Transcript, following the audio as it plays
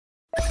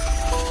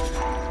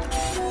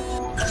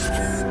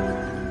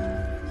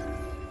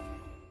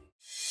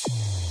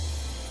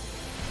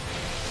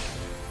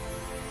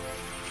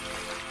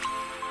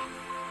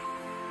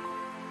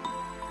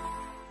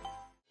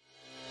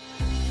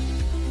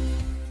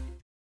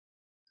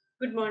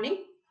Good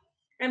morning.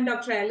 I'm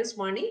Dr. Alice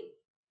Mani.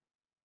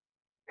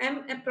 I'm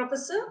a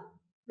professor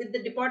with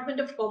the Department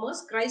of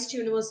Commerce, Christ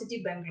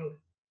University, Bangalore.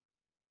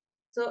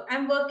 So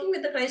I'm working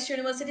with the Christ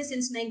University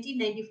since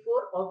 1994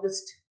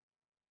 August.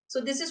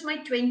 So this is my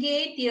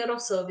 28th year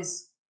of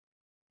service.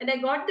 And I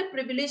got the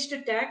privilege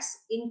to tax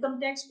income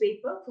tax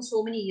paper for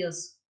so many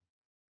years.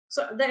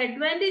 So the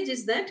advantage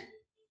is that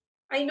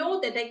I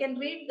know that I can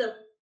read the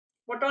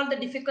what all the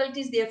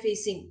difficulties they are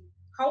facing,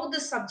 how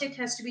the subject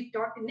has to be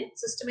taught in a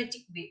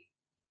systematic way.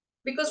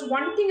 Because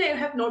one thing I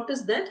have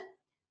noticed that,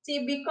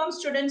 see, BCom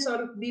students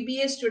or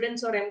BBA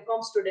students or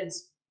MCom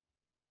students,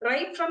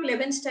 right from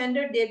 11th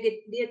standard,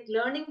 they're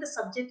learning the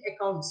subject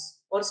accounts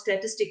or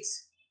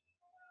statistics.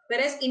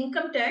 Whereas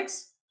income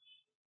tax,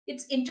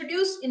 it's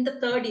introduced in the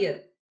third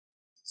year.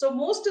 So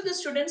most of the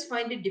students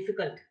find it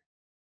difficult.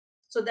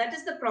 So that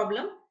is the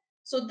problem.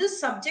 So this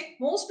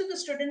subject, most of the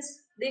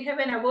students, they have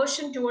an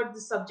aversion toward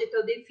the subject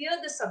or they fear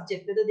the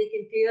subject, whether they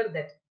can clear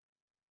that.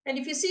 And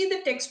if you see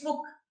the textbook,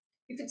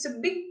 if it's a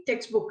big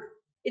textbook,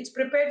 it's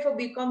prepared for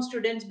BCom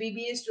students,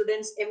 BBA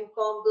students,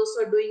 MCom, those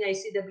who are doing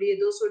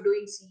ICWA, those who are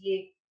doing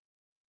CA.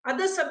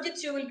 Other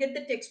subjects, you will get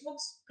the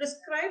textbooks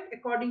prescribed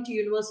according to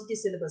university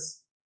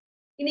syllabus.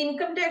 In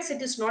income tax,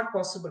 it is not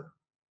possible.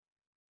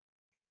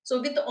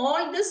 So with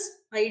all this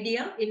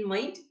idea in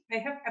mind, I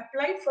have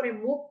applied for a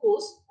MOOC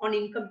course on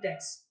income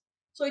tax.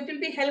 So it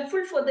will be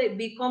helpful for the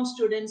BCom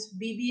students,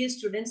 BBA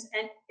students,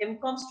 and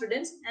MCom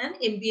students and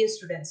MBA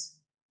students.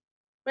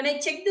 When I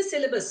check the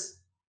syllabus,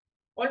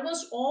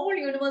 almost all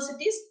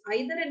universities,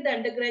 either at the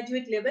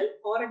undergraduate level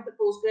or at the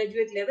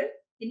postgraduate level,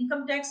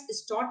 income tax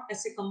is taught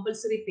as a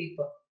compulsory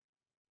paper.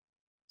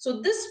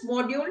 So this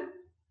module,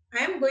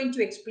 I am going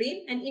to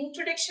explain an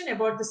introduction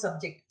about the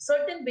subject,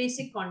 certain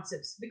basic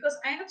concepts, because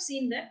I have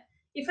seen that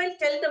if I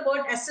tell the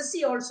word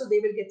SSC also,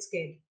 they will get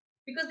scared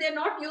because they are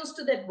not used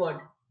to that word.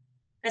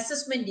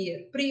 Assessment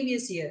year,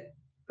 previous year,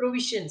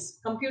 provisions,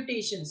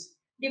 computations,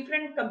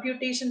 different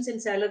computations in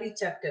salary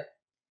chapter.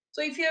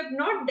 So if you have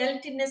not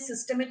dealt in a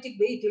systematic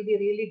way, it will be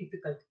really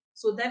difficult.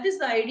 So that is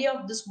the idea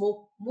of this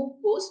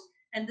MOOC course,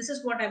 and this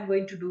is what I'm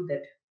going to do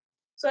that.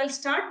 So I'll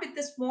start with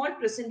a small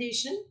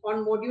presentation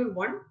on module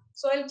 1.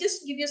 So I'll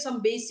just give you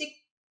some basic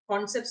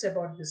concepts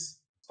about this.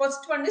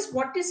 First one is,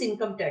 what is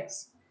income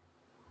tax?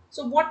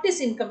 So what is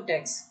income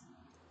tax?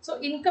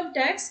 So income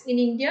tax in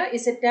India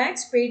is a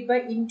tax paid by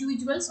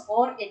individuals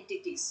or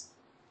entities.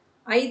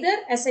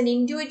 Either as an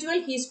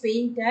individual he is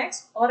paying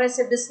tax or as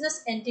a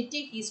business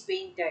entity he is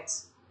paying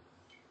tax.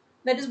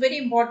 That is very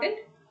important.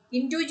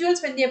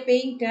 Individuals, when they are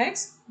paying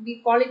tax,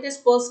 we call it as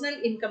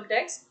personal income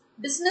tax.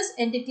 Business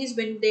entities,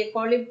 when they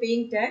call it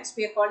paying tax,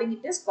 we are calling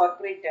it as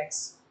corporate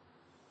tax.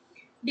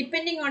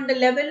 Depending on the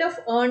level of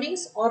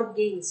earnings or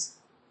gains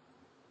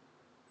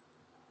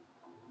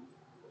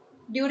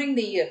during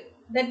the year.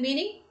 That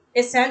meaning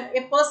a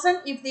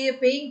person, if they are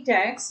paying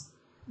tax,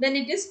 then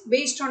it is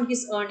based on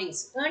his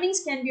earnings.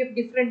 Earnings can be of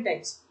different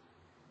types.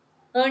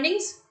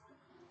 Earnings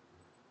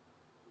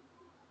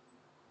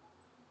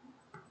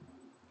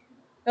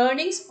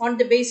on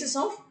the basis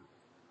of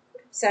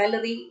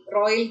salary,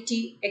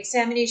 royalty,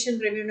 examination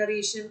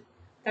remuneration,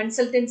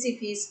 consultancy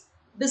fees,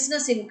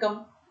 business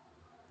income,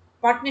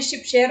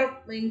 partnership, share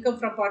of income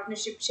from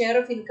partnership,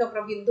 share of income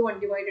from Hindu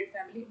undivided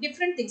family.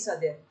 Different things are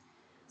there.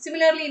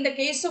 Similarly, in the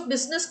case of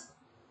business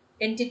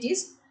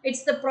entities,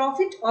 it's the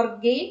profit or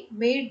gain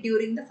made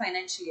during the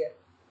financial year.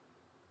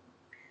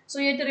 So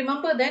you have to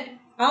remember that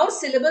our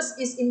syllabus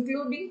is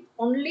including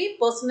only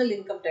personal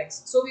income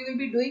tax. So we will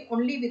be doing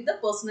only with the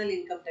personal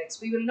income tax.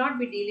 We will not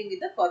be dealing with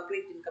the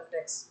corporate income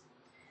tax.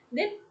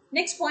 Then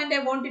next point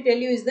I want to tell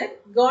you is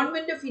that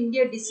Government of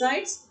India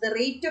decides the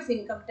rate of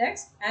income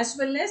tax as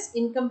well as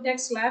income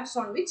tax slabs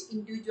on which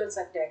individuals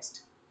are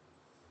taxed.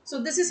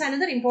 So this is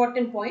another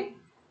important point.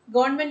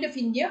 Government of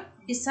India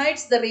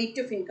decides the rate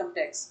of income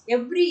tax.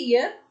 Every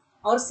year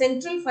our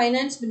central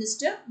finance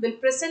minister will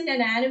present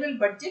an annual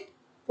budget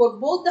for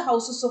both the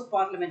houses of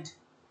parliament.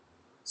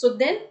 So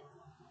then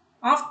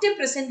after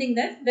presenting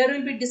that, there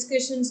will be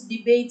discussions,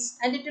 debates,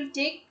 and it will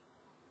take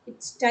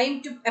its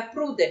time to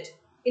approve that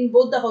in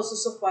both the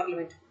houses of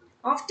parliament.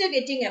 After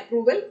getting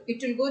approval,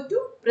 it will go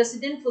to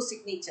president for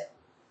signature.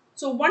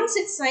 So once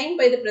it's signed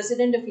by the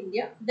president of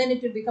India, then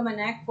it will become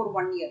an act for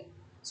 1 year.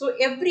 So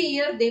every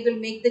year they will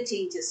make the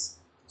changes.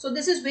 So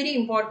this is very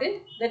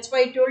important. That's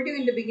why I told you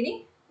in the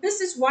beginning. This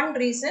is one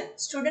reason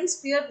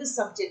students fear this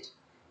subject.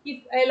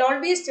 If I'll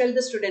always tell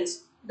the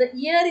students, the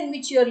year in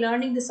which you are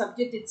learning the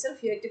subject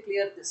itself, you have to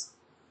clear this.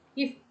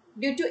 If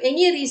due to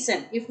any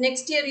reason, if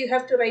next year you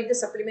have to write the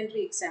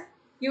supplementary exam,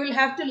 you will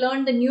have to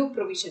learn the new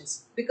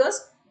provisions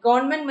because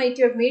government might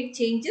have made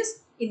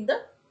changes in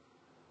the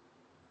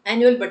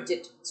annual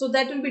budget. So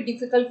that will be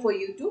difficult for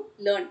you to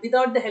learn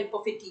without the help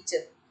of a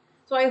teacher.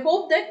 So I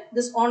hope that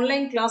this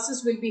online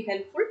classes will be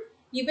helpful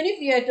even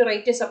if you have to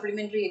write a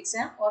supplementary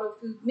exam or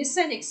if you miss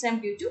an exam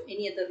due to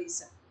any other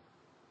reason.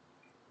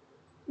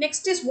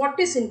 Next is, what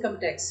is income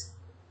tax?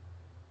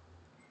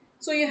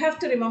 So you have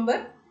to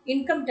remember,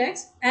 income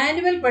tax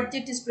annual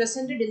budget is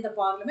presented in the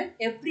parliament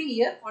every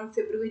year on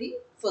February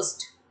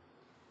 1st.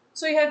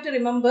 So you have to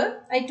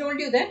remember, I told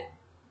you that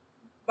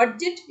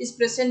budget is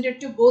presented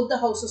to both the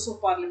houses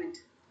of parliament.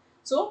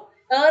 So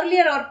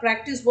earlier our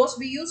practice was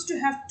we used to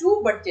have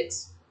two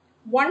budgets.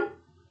 One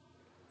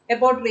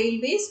about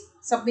railways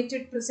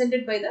submitted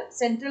presented by the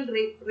central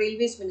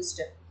railways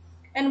minister,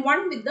 and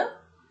one with the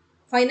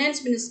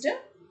finance minister.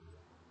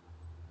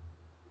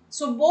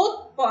 So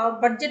both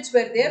budgets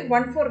were there,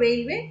 one for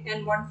railway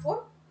and one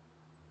for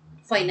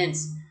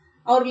finance.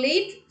 Our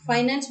late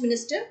finance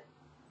minister,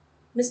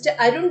 Mr.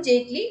 Arun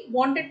Jaitley,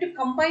 wanted to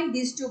combine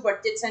these two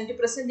budgets and to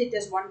present it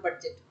as one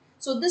budget.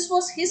 So this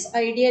was his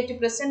idea, to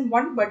present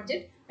one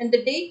budget, and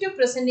the date of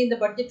presenting the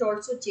budget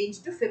also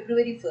changed to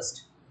February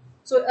 1st.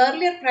 So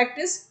earlier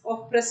practice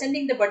of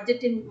presenting the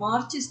budget in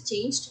March is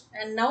changed,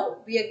 and now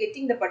we are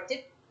getting the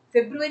budget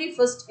February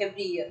 1st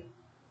every year.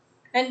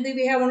 And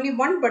we have only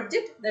one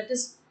budget, that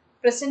is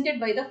presented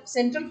by the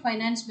central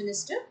finance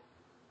minister.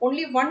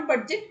 Only one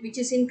budget which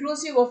is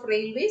inclusive of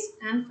railways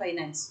and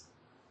finance.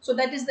 So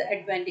that is the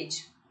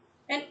advantage.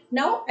 And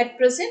now at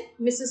present,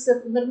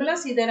 Mrs. Nirmala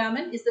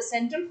Sitharaman is the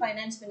central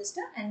finance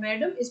minister, and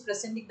madam is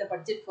presenting the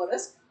budget for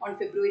us on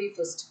February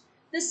 1st.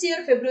 This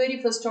year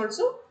February 1st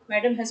also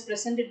madam has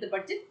presented the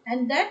budget,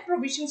 and that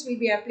provisions will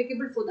be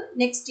applicable for the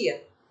next year.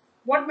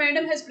 What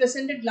madam has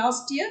presented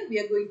last year, we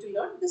are going to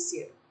learn this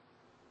year.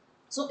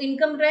 So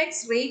income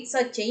tax rates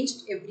are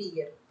changed every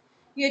year.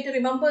 You have to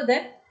remember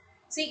that.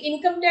 See,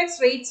 income tax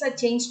rates are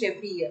changed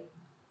every year.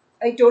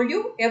 I told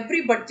you,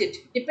 every budget,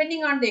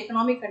 depending on the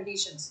economic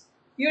conditions.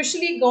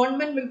 Usually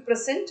government will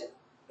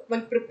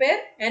prepare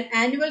an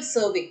annual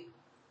survey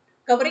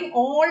covering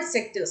all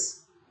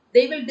sectors.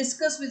 They will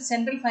discuss with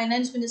central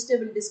finance minister,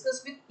 will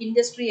discuss with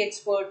industry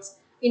experts,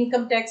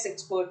 income tax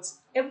experts,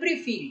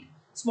 every field,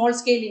 small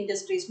scale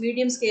industries,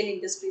 medium scale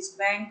industries,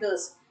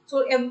 bankers.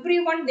 So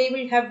everyone, they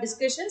will have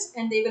discussions,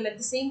 and they will at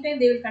the same time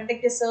they will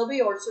conduct a survey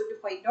also to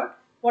find out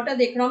what are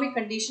the economic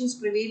conditions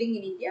prevailing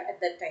in India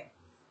at that time.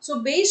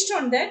 So based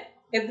on that,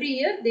 every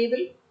year they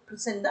will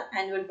present the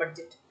annual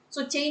budget.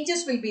 So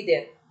changes will be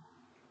there.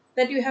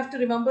 That you have to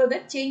remember,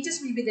 that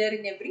changes will be there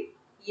in every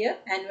year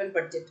annual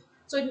budget.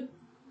 So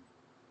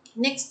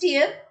next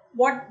year,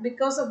 what,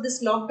 because of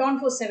this lockdown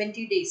for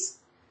 70 days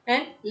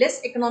and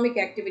less economic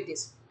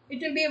activities, it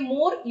will be a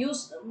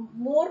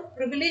more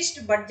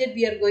privileged budget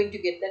we are going to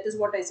get. That is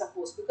what I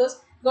suppose, because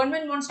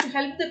government wants to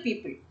help the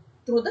people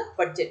through the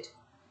budget.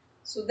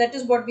 So that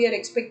is what we are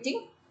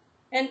expecting.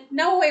 And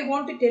now I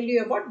want to tell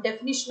you about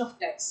definition of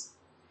tax.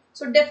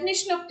 So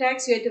definition of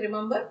tax, you have to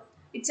remember,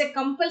 it's a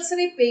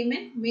compulsory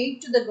payment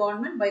made to the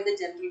government by the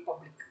general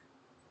public.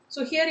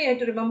 So here you have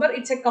to remember,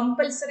 it's a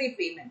compulsory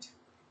payment.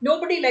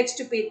 Nobody likes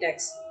to pay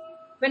tax.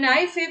 When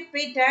I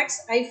pay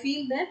tax, I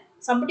feel that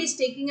somebody is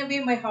taking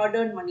away my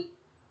hard-earned money.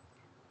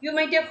 You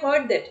might have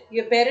heard that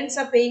your parents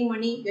are paying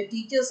money, your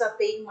teachers are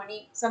paying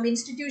money, some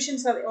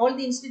institutions are, all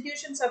the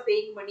institutions are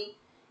paying money.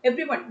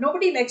 Everyone,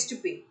 nobody likes to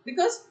pay,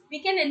 because we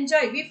can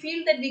enjoy, we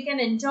feel that we can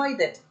enjoy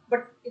that,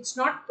 but it's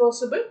not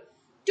possible.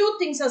 Two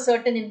things are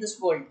certain in this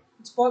world.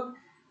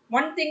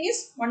 One thing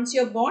is, once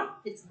you're born,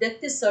 its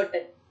death is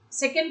certain.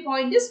 Second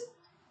point is,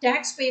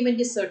 tax payment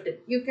is certain.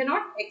 You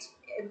cannot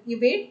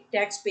evade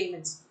tax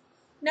payments.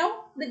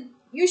 Now, the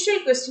usual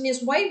question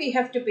is, why we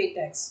have to pay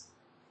tax?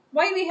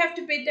 Why we have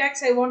to pay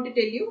tax, I want to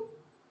tell you.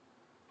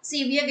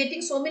 See, we are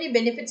getting so many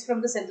benefits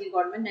from the central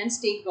government and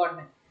state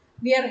government.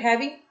 We are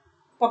having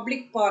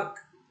public park,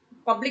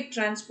 public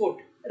transport,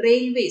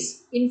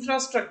 railways,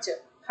 infrastructure,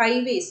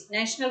 highways,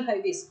 national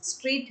highways,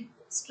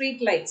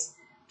 street lights,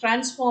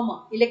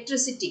 transformer,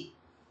 electricity.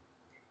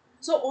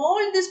 So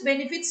all these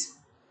benefits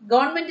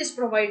government is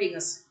providing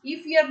us.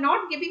 If we are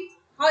not giving,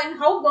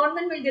 how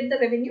government will get the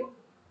revenue?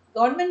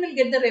 Government will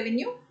get the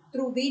revenue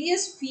through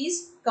various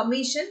fees,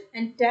 commission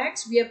and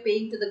tax we are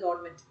paying to the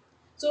government.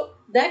 So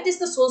that is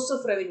the source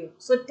of revenue.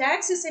 So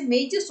tax is a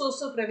major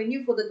source of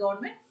revenue for the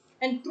government,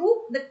 and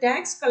through the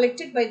tax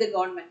collected by the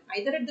government,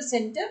 either at the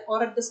center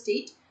or at the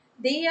state,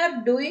 they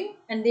are doing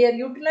and they are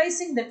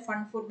utilizing that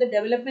fund for the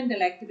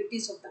developmental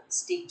activities of the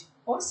state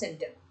or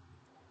center.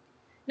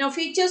 Now,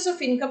 features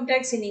of income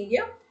tax in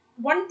India.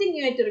 One thing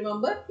you have to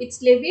remember,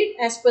 it's levied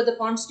as per the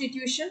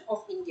Constitution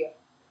of India.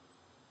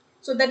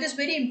 So that is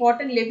very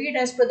important, levied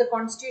as per the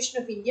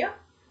Constitution of India.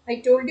 I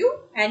told you,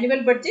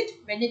 annual budget,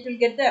 when it will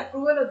get the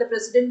approval of the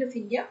President of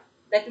India,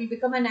 that will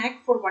become an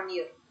act for 1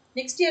 year.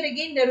 Next year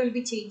again there will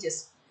be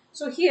changes.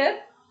 So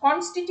here,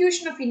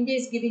 Constitution of India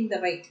is giving the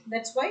right.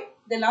 That's why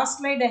the last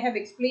slide I have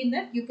explained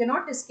that you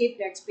cannot escape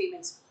tax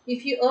payments.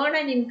 If you earn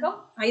an income,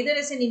 either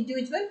as an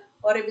individual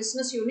or a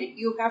business unit,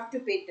 you have to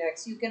pay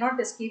tax. You cannot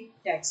escape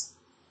tax.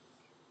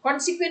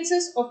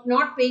 Consequences of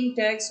not paying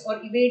tax or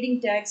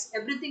evading tax,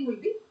 everything will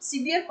be,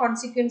 severe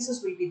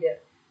consequences will be there.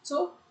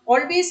 So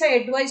always I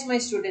advise my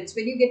students,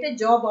 when you get a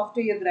job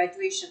after your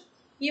graduation,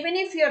 even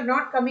if you are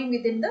not coming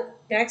within the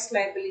tax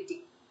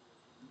liability,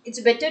 it's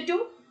better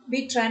to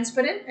be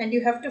transparent and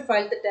you have to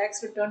file the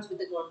tax returns with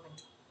the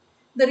government.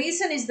 The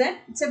reason is that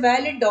it's a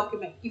valid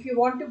document. If you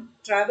want to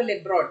travel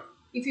abroad,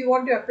 if you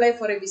want to apply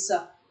for a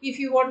visa, if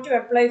you want to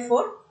apply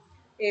for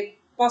a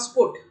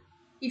passport,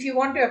 if you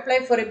want to apply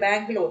for a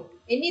bank loan,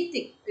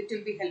 anything, it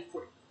will be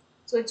helpful.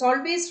 So it's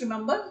always,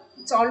 remember,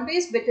 it's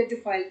always better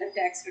to file the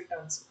tax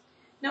returns.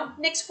 Now,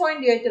 next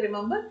point you have to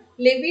remember,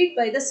 levied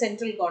by the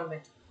central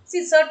government.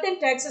 See, certain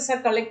taxes are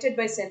collected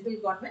by central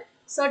government,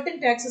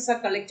 certain taxes are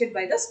collected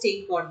by the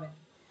state government.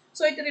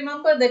 So, you have to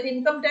remember that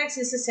income tax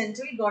is a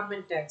central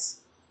government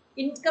tax.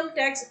 Income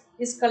tax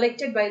is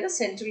collected by the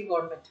central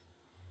government.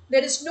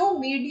 There is no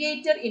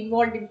mediator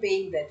involved in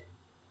paying that.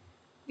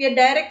 We are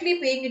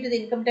directly paying it to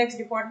the income tax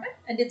department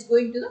and it's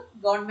going to the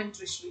government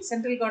treasury,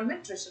 central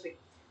government treasury.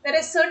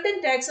 Whereas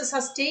certain taxes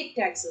are state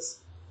taxes.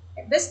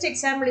 A best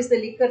example is the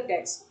liquor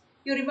tax.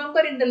 You remember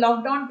in the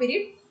lockdown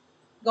period,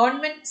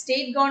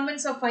 state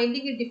governments are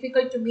finding it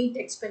difficult to meet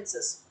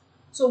expenses.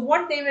 So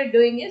what they were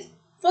doing is,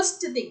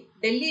 first thing,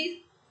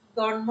 Delhi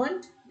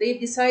government, they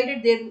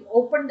decided they will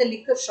open the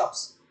liquor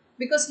shops.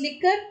 Because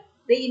liquor,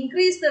 they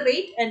increased the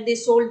rate and they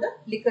sold the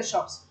liquor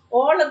shops.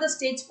 All other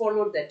states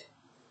followed that.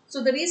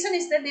 So the reason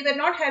is that they were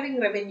not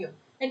having revenue.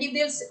 And if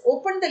they'll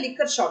open the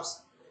liquor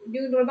shops, do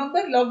you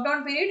remember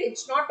lockdown period?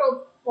 It's not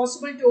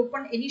possible to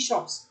open any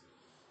shops.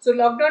 So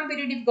lockdown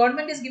period, if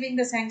government is giving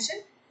the sanction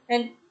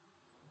and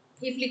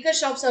if liquor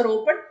shops are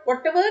open,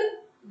 whatever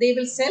they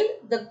will sell,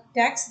 the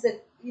tax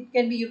that it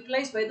can be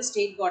utilized by the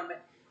state government.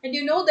 And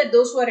you know that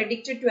those who are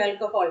addicted to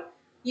alcohol,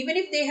 even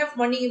if they have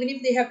money, even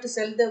if they have to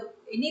sell the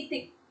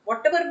anything,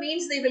 whatever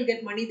means they will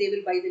get money, they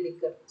will buy the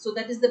liquor. So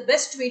that is the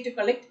best way to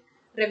collect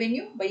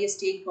revenue by a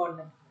state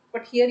government.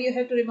 But here you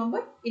have to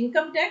remember,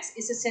 income tax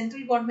is a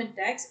central government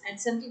tax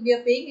and we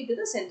are paying it to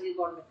the central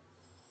government.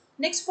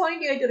 Next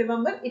point you have to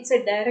remember, it's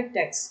a direct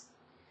tax.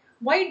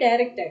 Why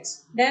direct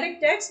tax?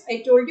 Direct tax,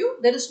 I told you,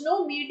 there is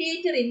no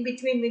mediator in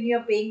between when you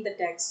are paying the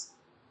tax.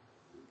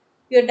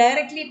 You are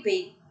directly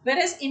paying.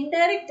 Whereas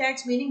indirect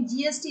tax, meaning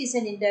GST is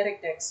an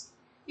indirect tax.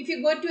 If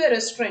you go to a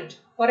restaurant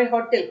or a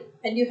hotel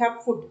and you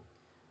have food,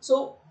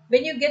 so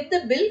when you get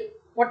the bill,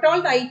 what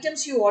all the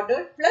items you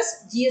ordered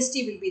plus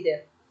GST will be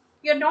there.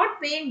 You are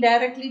not paying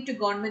directly to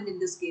government in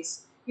this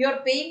case. You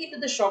are paying it to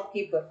the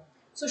shopkeeper.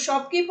 So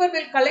shopkeeper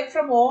will collect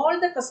from all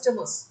the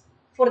customers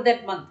for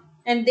that month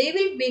and they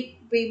will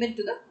make payment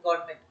to the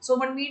government. So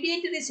one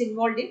mediator is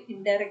involved in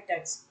indirect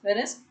tax,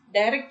 whereas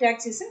direct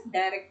tax is a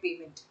direct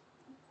payment.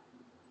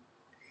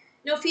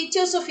 Now,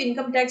 features of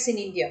income tax in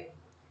India.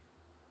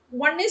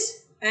 One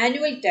is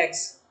annual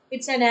tax.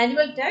 It's an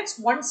annual tax.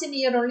 Once in a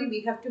year only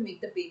we have to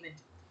make the payment.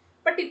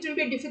 But it will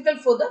be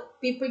difficult for the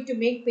people to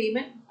make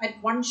payment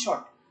at one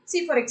shot.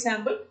 See, for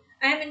example,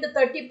 I am in the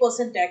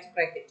 30% tax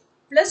bracket.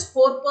 Plus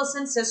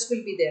 4% cess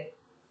will be there.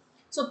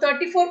 So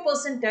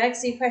 34%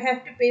 tax if I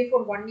have to pay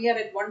for 1 year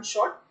at one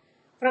shot.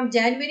 From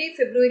January,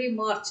 February,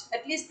 March,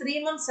 at least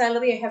 3 months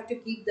salary I have to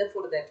keep there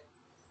for that.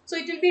 So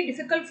it will be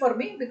difficult for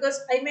me because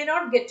I may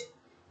not get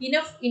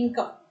enough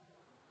income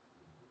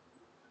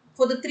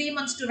for the 3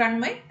 months to run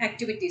my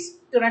activities,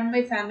 to run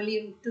my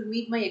family, to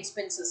meet my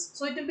expenses.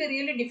 So it will be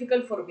really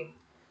difficult for me.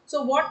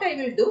 So what I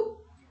will do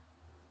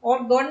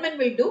or government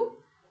will do,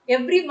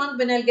 every month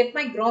when I'll get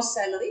my gross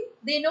salary,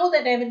 they know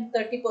that I'm in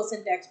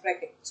 30% tax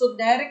bracket. So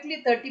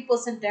directly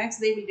 30% tax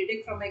they will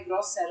deduct from my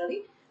gross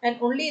salary and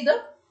only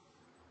the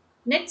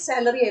net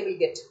salary I will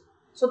get.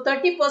 So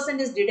 30%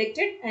 is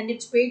deducted and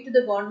it's paid to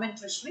the government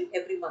treasury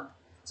every month.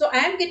 So I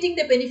am getting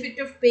the benefit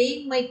of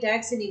paying my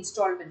tax in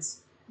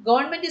installments.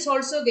 Government is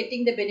also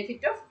getting the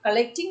benefit of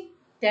collecting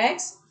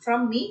tax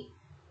from me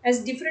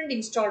as different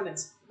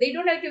installments. They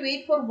don't have to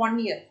wait for 1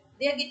 year.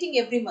 They are getting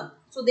every month.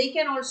 So they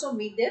can also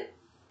meet their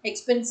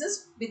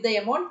expenses with the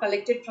amount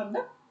collected from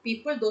the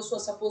people, those who are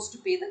supposed to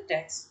pay the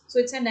tax. So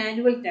it's an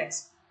annual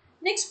tax.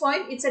 Next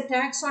point, it's a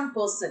tax on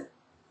person.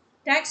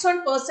 Tax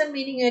on person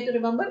meaning you have to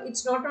remember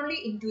it's not only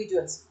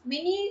individuals.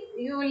 Many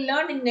you will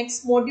learn in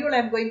next module I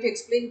am going to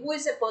explain who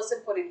is a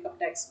person for income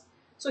tax.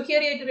 So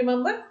here you have to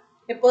remember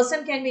a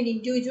person can be an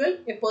individual,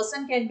 a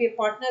person can be a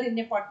partner in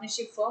a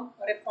partnership firm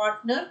or a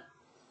partner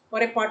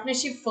or a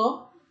partnership firm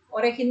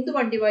or a Hindu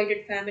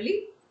undivided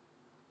family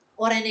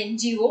or an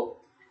NGO,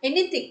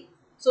 anything.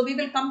 So we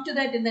will come to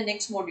that in the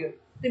next module.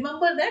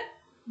 Remember that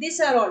these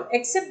are all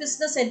except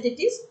business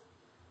entities.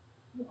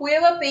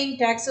 Whoever paying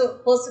tax or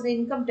personal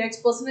income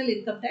tax,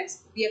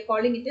 we are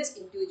calling it as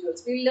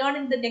individuals. We will learn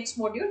in the next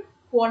module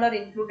who all are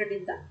included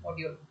in the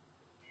module.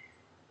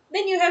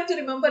 Then you have to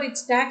remember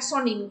it's tax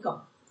on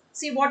income.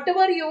 See,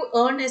 whatever you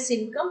earn as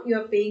income, you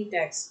are paying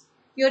tax.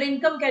 Your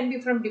income can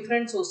be from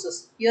different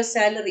sources. Your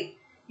salary,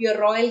 your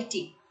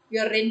royalty,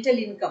 your rental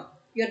income,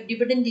 your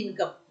dividend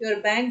income,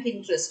 your bank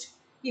interest.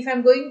 If I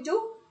am going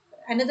to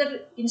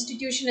another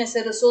institution as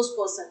a resource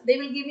person, they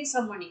will give me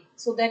some money.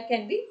 So that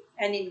can be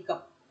an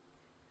income.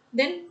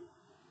 Then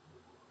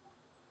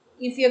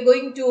if you are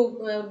going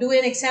to do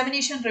an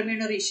examination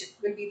remuneration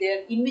will be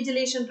there,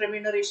 invigilation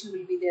remuneration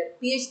will be there,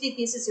 PhD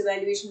thesis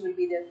evaluation will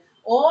be there.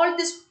 All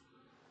this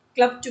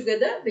clubbed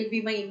together will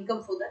be my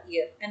income for the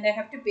year and I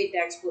have to pay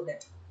tax for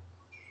that.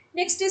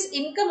 Next is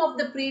income of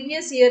the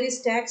previous year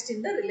is taxed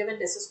in the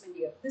relevant assessment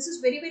year. This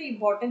is very, very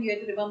important. You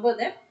have to remember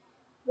that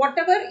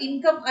whatever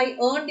income I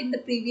earned in the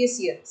previous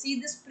year, see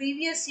this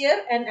previous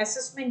year and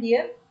assessment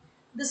year,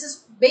 This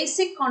is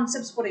basic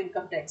concepts for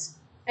income tax.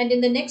 And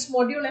in the next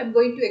module, I'm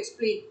going to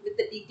explain with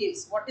the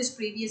details what is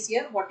previous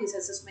year, what is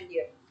assessment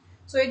year.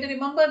 So you have to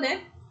remember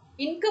that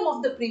income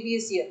of the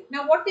previous year.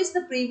 Now, what is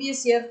the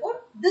previous year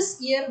for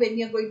this year when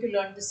you are going to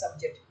learn this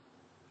subject?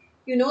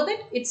 You know that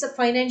it's a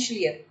financial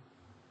year.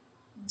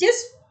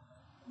 Just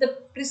the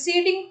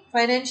preceding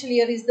financial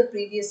year is the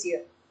previous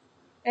year.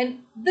 And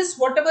this,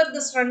 whatever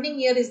this running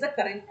year is the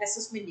current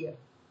assessment year.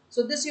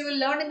 So this you will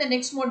learn in the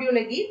next module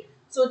again.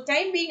 So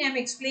time being, I am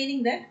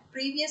explaining that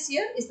previous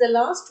year is the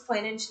last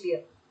financial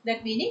year.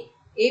 That meaning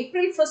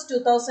April 1st,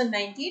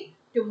 2019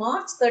 to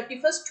March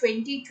 31st,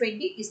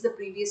 2020 is the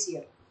previous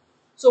year.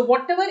 So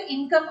whatever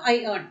income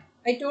I earned,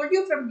 I told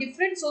you from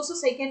different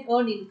sources I can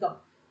earn income.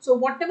 So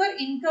whatever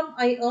income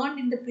I earned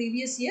in the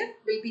previous year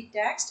will be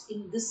taxed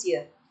in this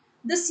year.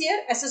 This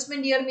year,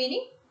 assessment year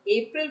meaning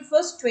April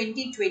 1st,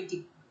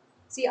 2020.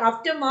 See,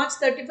 after March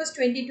 31st,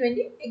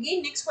 2020,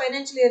 again next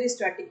financial year is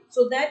starting.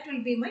 So that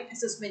will be my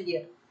assessment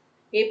year.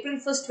 April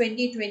 1st,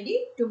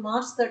 2020 to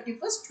March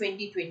 31st,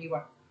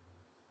 2021.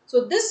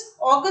 So this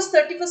August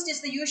 31st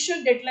is the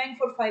usual deadline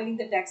for filing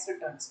the tax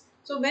returns.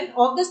 So when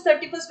August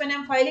 31st, when I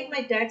am filing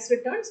my tax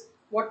returns,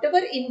 whatever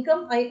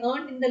income I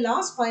earned in the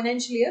last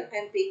financial year, I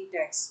am paying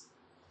tax.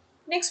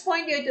 Next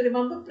point you have to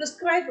remember,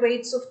 prescribed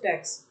rates of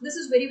tax. This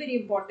is very, very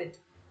important.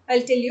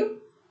 I'll tell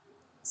you.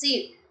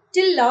 See,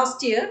 till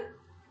last year,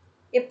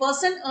 a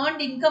person earned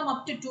income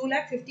up to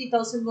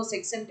 2,50,000 was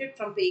exempted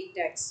from paying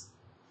tax.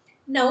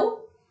 Now,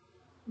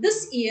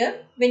 this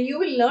year, when you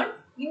will learn,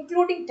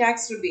 including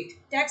tax rebate.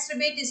 Tax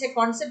rebate is a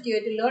concept you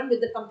have to learn with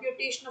the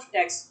computation of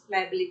tax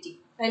liability.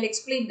 I'll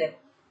explain that.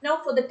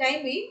 Now, for the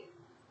time being,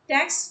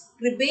 tax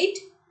rebate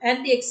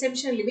and the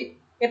exemption limit,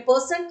 a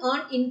person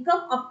earn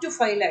income up to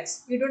 5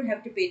 lakhs. You don't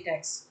have to pay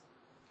tax.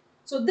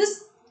 So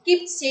this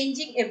keeps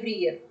changing every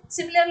year.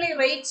 Similarly,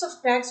 rates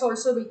of tax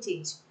also will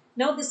change.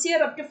 Now this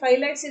year up to 5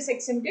 lakhs is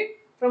exempted.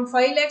 From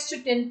 5 lakhs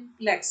to 10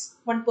 lakhs,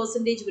 1%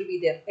 will be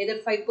there, either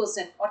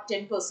 5% or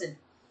 10%.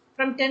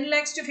 From 10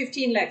 lakhs to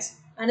 15 lakhs,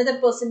 another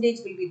percentage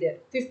will be there.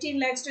 15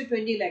 lakhs to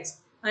 20 lakhs,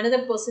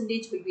 another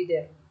percentage will be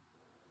there.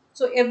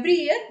 So every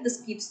year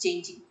this keeps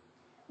changing.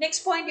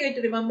 Next point you have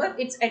to remember,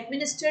 it's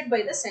administered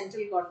by the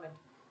central government.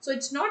 So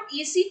it's not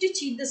easy to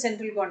cheat the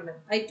central government.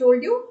 I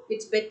told you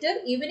it's better,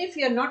 even if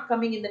you are not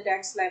coming in the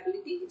tax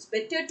liability, it's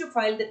better to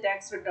file the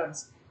tax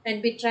returns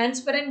and be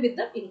transparent with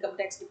the income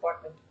tax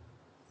department.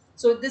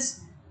 So this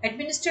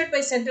administered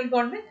by central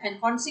government and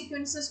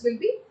consequences will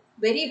be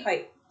very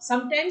high.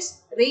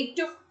 Sometimes rate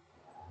of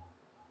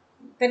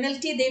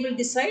penalty they will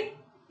decide.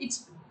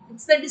 It's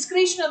the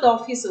discretion of the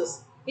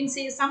officers. In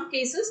say some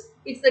cases,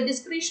 it's the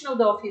discretion of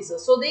the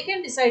officers. So they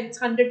can decide it's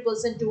 100%,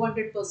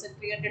 200%,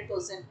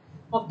 300%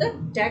 of the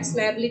tax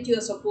liability you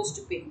are supposed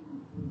to pay.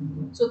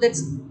 So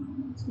that's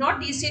it's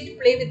not easy to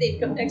play with the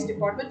income tax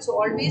department.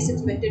 So always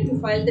it's better to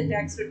file the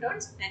tax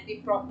returns and be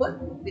proper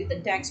with the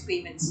tax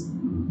payments.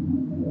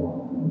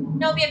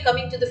 Now we are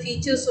coming to the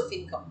features of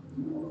income.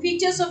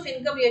 Features of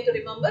income you have to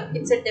remember,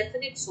 it's a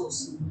definite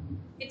source.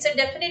 It's a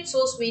definite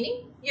source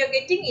meaning you are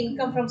getting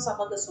income from some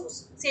other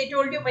source. See, I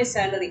told you my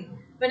salary.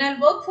 When I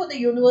work for the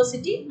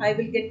university, I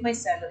will get my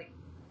salary.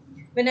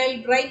 When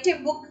I write a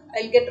book,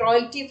 I'll get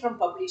royalty from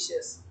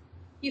publishers.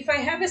 If I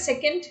have a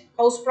second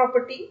house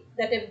property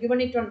that I've given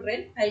it on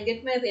rent, I'll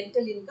get my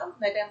rental income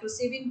that I'm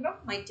receiving from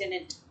my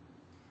tenant.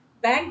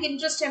 Bank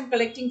interest I'm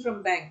collecting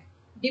from bank.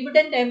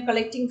 Dividend I'm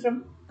collecting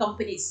from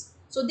companies.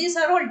 So these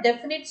are all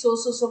definite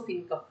sources of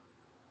income.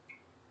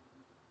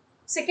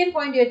 Second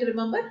point you have to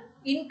remember,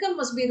 income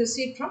must be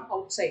received from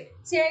outside.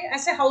 See,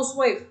 as a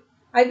housewife,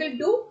 I will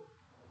do,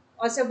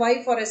 as a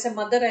wife or as a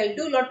mother, I'll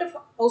do a lot of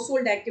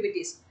household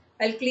activities.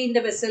 I'll clean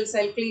the vessels,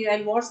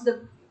 I'll wash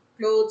the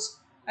clothes,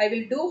 I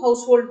will do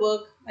household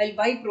work, I'll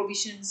buy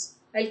provisions,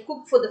 I'll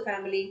cook for the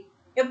family,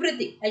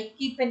 everything. I'll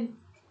keep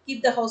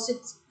the house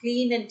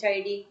clean and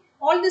tidy.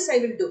 All this I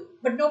will do,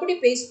 but nobody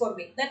pays for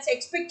me. That's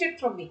expected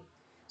from me.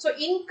 So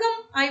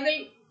income I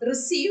will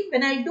receive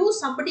when I'll do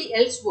somebody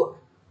else's work.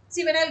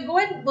 See, when I'll go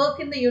and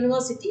work in the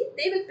university,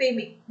 they will pay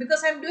me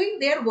because I'm doing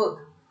their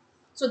work.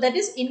 So that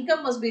is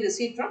income must be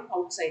received from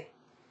outside.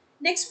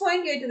 Next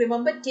point you have to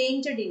remember,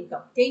 tainted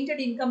income. Tainted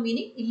income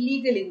meaning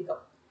illegal income.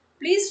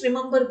 Please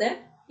remember that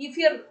if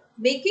you are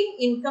making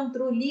income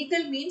through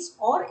legal means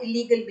or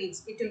illegal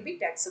means, it will be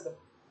taxable.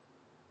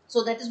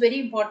 So that is very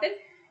important.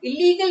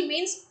 Illegal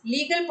means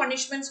legal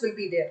punishments will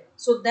be there.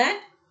 So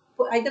that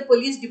either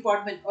police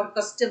department or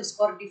customs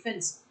or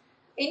defense,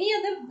 any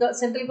other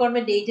central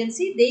government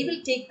agency, they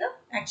will take the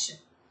action.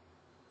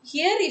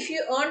 Here, if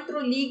you earn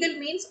through legal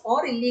means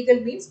or illegal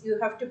means, you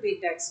have to pay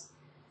tax.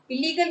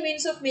 Illegal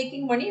means of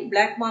making money,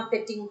 black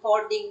marketing,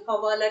 hoarding,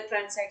 hawala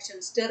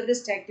transactions,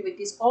 terrorist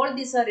activities, all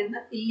these are in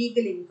the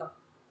illegal income.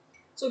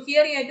 So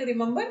here you have to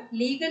remember,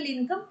 legal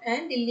income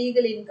and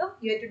illegal income,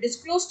 you have to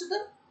disclose to the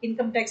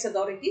income tax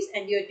authorities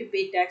and you have to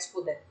pay tax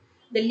for that.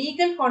 The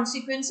legal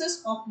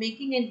consequences of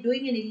making and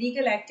doing an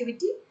illegal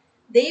activity,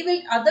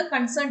 other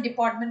concerned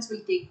departments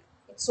will take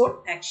its own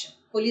action.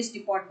 Police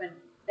department,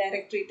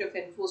 Directorate of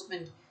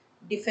Enforcement,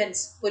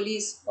 defense,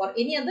 police, or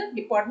any other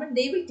department,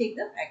 they will take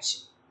the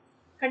action.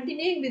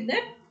 Continuing with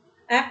that,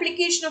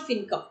 application of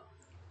income.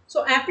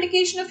 So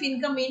application of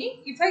income meaning,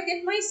 if I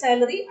get my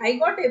salary, I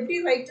got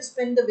every right to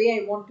spend the way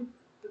I want to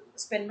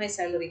spend my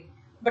salary.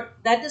 But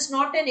that is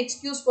not an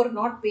excuse for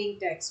not paying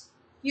tax.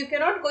 You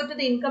cannot go to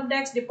the income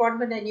tax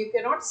department and you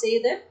cannot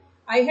say that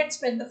I had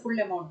spent the full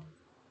amount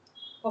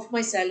of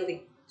my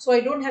salary. So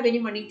I don't have any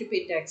money to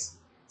pay tax.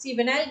 See,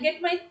 when I'll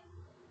get my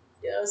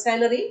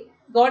salary,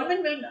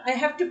 government will, I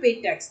have to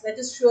pay tax, that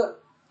is sure.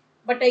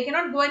 But I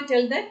cannot go and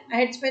tell that I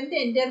had spent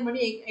the entire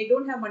money, I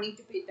don't have money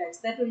to pay tax.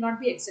 That will not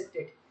be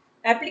accepted.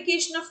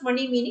 Application of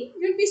money meaning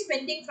you'll be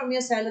spending from your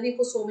salary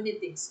for so many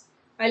things.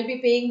 I'll be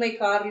paying my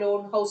car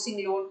loan,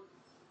 housing loan,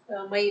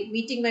 my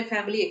meeting my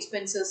family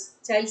expenses,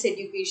 child's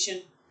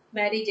education,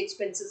 marriage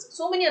expenses,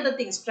 so many other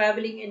things,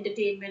 traveling,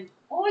 entertainment,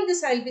 all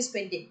this I'll be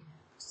spending.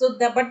 So,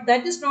 but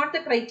that is not the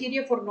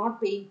criteria for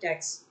not paying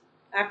tax.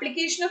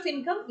 Application of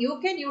income, you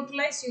can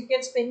utilize, you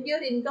can spend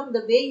your income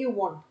the way you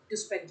want to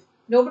spend.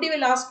 Nobody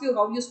will ask you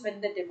how you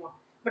spend that amount.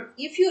 But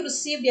if you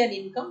received an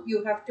income,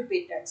 you have to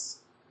pay tax.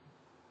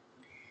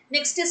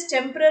 Next is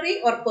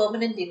temporary or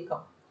permanent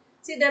income.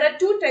 See, there are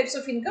two types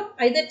of income,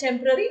 either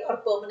temporary or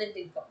permanent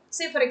income.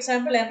 Say, for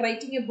example, I am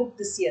writing a book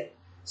this year.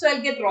 So,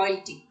 I'll get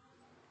royalty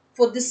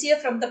for this year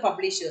from the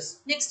publishers.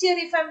 Next year,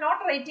 if I am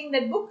not writing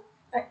that book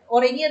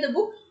or any other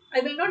book, I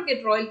will not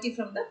get royalty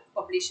from the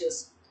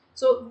publishers.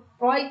 So,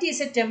 royalty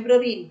is a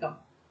temporary income.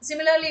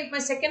 Similarly, if my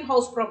second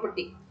house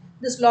property,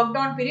 this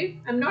lockdown period,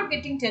 I am not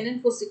getting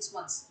tenant for 6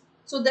 months.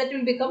 So, that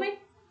will become a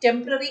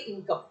temporary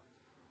income.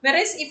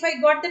 Whereas, if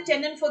I got the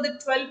tenant for the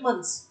 12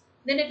 months,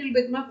 then it will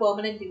become a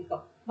permanent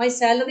income. My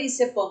salary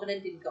is a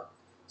permanent income.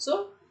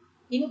 So,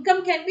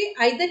 income can be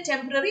either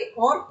temporary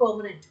or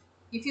permanent.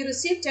 If you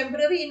receive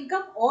temporary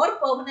income or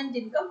permanent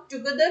income,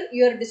 together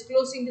you are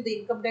disclosing to the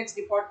income tax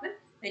department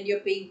and you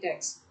are paying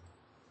tax.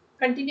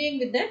 Continuing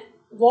with that,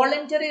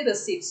 voluntary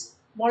receipts.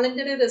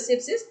 Voluntary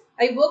receipts is,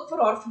 I work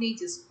for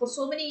orphanages. For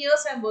so many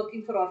years I am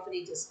working for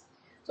orphanages.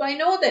 So I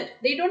know that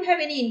they don't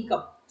have any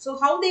income. So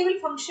how they will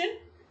function?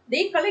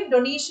 They collect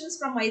donations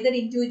from either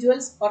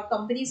individuals or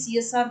company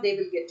CSR they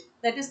will get.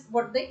 That is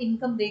what the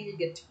income they will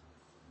get.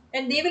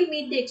 And they will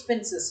meet the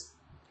expenses.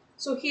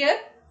 So here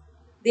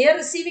they are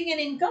receiving an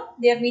income,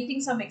 they are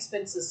meeting some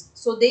expenses.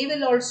 So they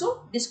will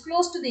also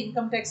disclose to the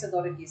income tax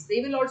authorities.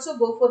 They will also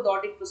go for the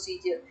audit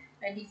procedure.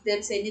 And if there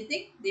is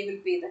anything, they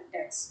will pay the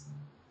tax.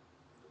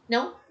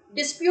 Now,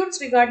 disputes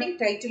regarding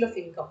title of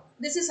income.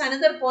 This is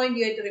another point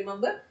you have to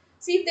remember.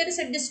 See, if there is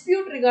a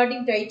dispute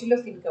regarding title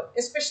of income,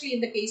 especially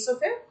in the case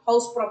of a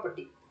house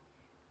property.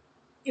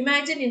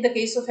 Imagine in the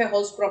case of a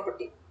house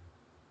property.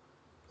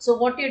 So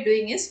what you are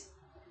doing is,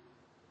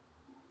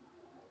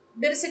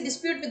 there is a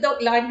dispute with the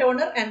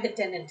landowner and the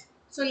tenant.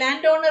 So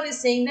landowner is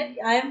saying that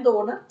I am the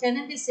owner,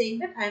 tenant is saying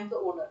that I am the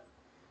owner.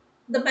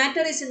 The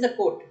matter is in the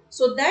court.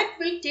 So that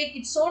will take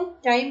its own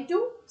time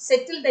to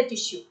settle that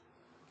issue.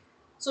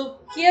 So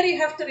here you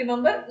have to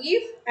remember,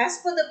 if as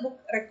per the book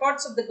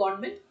records of the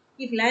government,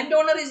 if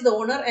landowner is the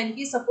owner and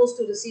he is supposed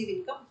to receive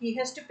income, he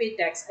has to pay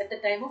tax at the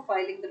time of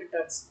filing the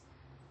returns.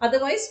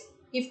 Otherwise,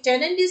 if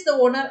tenant is the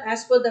owner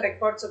as per the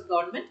records of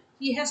government,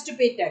 he has to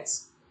pay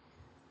tax.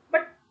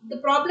 But the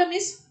problem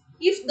is,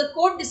 if the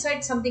court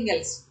decides something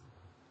else,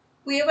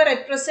 whoever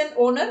at present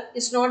owner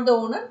is not the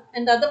owner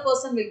and the other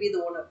person will be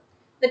the owner.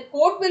 The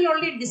court will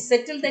only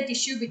settle that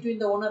issue between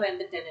the owner and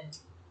the tenant.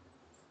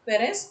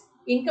 Whereas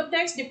income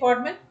tax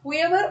department,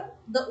 whoever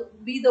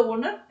be the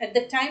owner at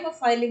the time of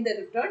filing the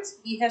returns,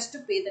 he has to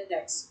pay the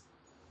tax.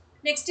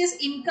 Next is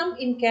income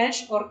in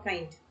cash or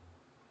kind.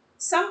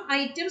 Some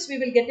items we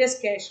will get as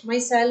cash. My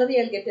salary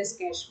I'll get as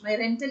cash. My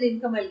rental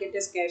income I'll get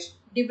as cash.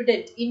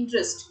 Dividend,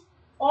 interest.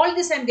 All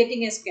this I'm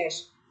getting as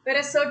cash.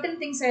 Whereas certain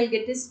things I'll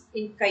get is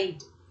in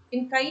kind.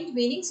 In kind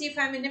meaning, see if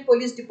I'm in a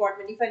police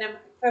department, if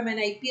I'm an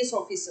IPS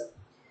officer,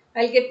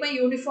 I'll get my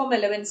uniform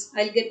allowance,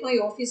 I'll get my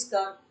office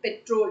car,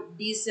 petrol,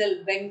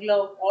 diesel,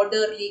 bungalow,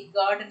 orderly,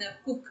 gardener,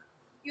 cook.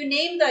 You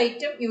name the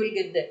item, you will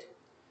get that.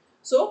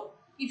 So,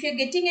 if you're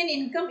getting an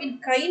income in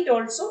kind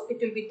also, it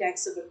will be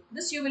taxable.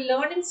 This you will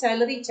learn in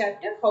salary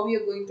chapter how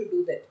you're going to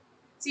do that.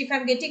 See, if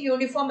I'm getting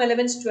uniform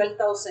allowance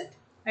 12,000,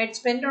 I'd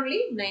spend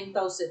only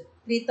 9,000.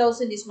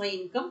 3,000 is my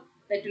income.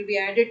 That will be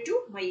added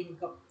to my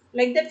income.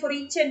 Like that for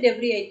each and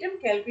every item,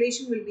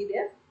 calculation will be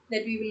there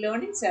that we will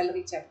learn in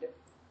salary chapter.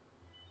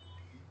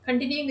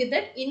 Continuing with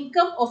that,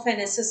 income of an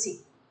SSC.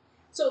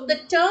 So, the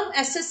term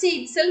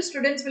SSC itself,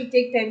 students will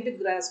take time to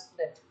grasp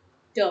that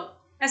term.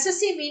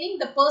 SSC meaning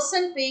the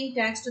person paying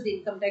tax to the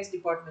income tax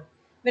department.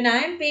 When I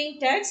am paying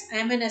tax, I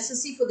am an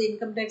SSC for the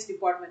income tax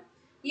department.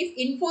 If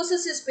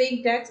Infosys is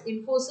paying tax,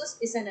 Infosys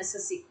is an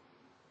SSC.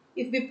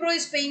 If Wipro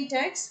is paying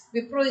tax,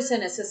 Wipro is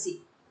an SSC.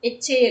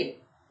 HAL,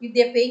 if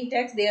they are paying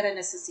tax, they are an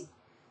SSC.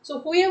 So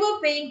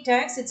whoever paying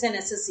tax, it's an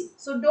SSC.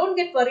 So don't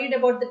get worried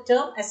about the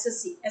term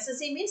SSC.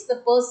 SSC means the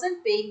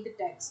person paying the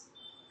tax.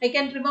 I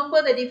can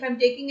remember that if I'm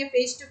taking a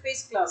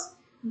face-to-face class,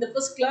 in the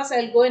first class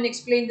I'll go and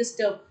explain this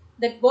term.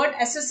 That word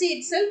SSC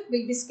itself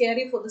will be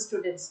scary for the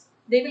students.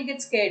 they will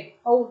get scared.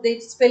 Oh, they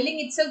spelling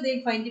itself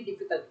they'll find it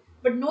difficult.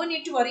 But no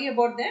need to worry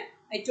about that.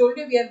 I told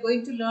you we are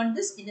going to learn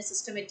this in a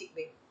systematic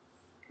way.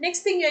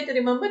 Next thing you have to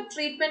remember,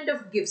 treatment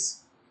of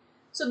gifts.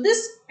 So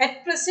this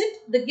at present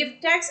the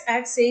Gift Tax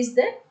Act says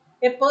that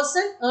a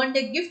person earned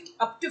a gift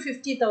up to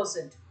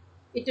 50,000.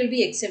 It will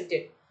be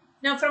exempted.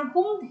 Now from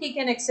whom he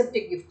can accept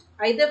a gift?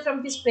 Either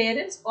from his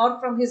parents or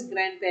from his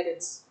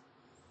grandparents.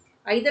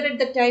 Either at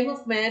the time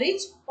of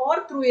marriage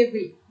or through a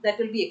will, that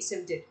will be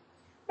exempted.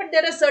 But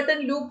there are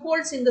certain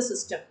loopholes in the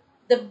system.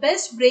 The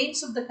best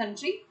brains of the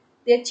country,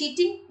 they are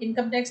cheating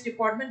income tax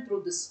department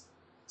through this.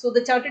 So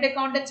the chartered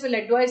accountants will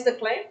advise the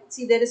client,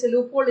 see there is a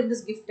loophole in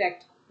this gift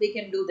act, they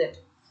can do that.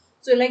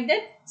 So like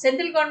that,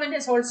 central government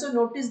has also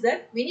noticed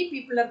that many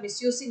people are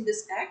misusing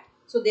this act.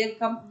 So they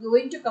are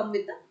going to come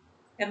with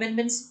the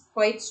amendments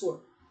quite soon.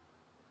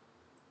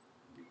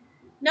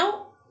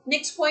 Now,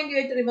 next point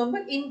you have to remember,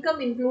 income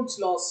includes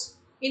loss.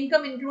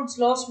 Income includes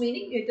loss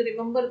meaning you have to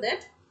remember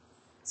that,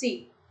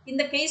 see, in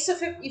the case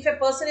of if a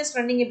person is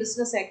running a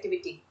business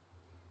activity,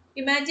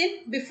 imagine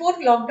before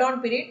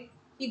lockdown period,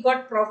 he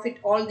got profit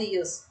all the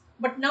years.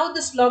 But now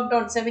this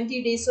lockdown,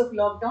 70 days of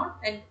lockdown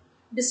and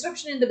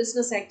disruption in the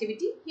business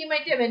activity, he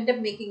might have ended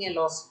up making a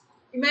loss.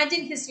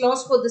 Imagine his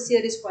loss for this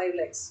year is 5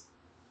 lakhs.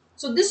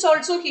 So this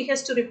also he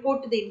has to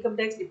report to the income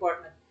tax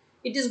department.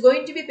 It is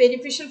going to be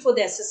beneficial for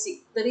the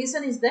assessee. The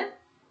reason is that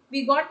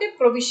we got a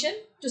provision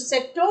to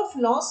set off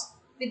loss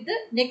with the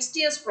next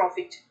year's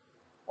profit,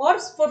 or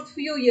for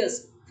few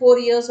years, 4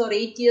 years or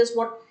 8 years,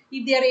 what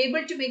if they are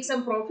able to make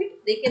some profit,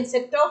 they can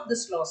set off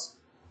this loss.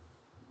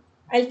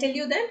 I'll tell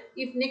you that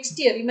if next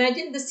year,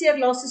 imagine this year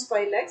loss is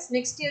 5 lakhs,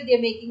 next year they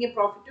are making a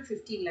profit of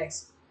 15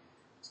 lakhs.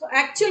 So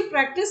actual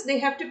practice, they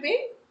have to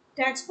pay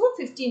tax for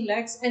 15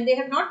 lakhs and they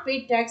have not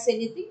paid tax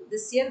anything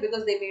this year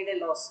because they made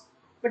a loss.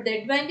 But the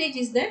advantage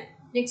is that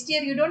next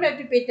year you don't have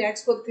to pay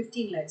tax for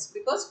 15 lakhs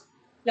because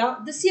now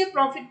this year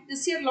profit,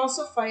 this year loss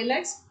of 5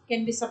 lakhs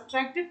can be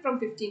subtracted from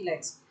 15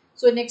 lakhs.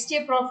 So next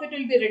year profit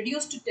will be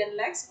reduced to 10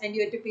 lakhs and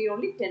you have to pay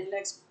only 10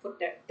 lakhs for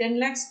 10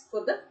 lakhs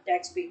for the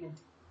tax payment.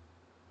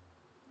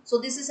 So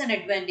this is an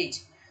advantage.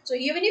 So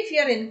even if you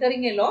are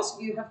incurring a loss,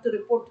 you have to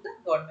report to the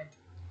government.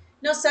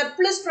 Now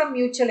surplus from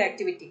mutual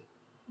activity,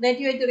 that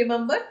you have to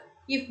remember,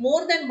 if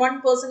more than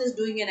one person is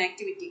doing an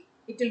activity,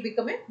 it will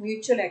become a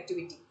mutual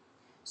activity.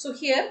 So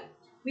here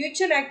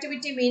mutual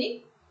activity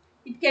meaning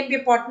it can be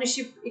a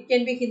partnership, it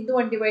can be Hindu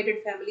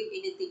undivided family,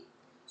 anything.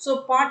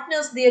 So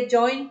partners, they are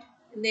joined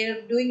and they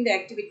are doing the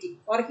activity,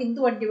 or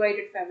Hindu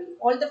undivided family.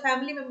 All the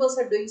family members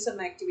are doing some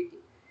activity.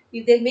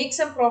 If they make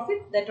some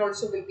profit, that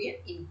also will be an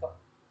income.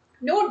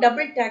 No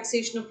double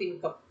taxation of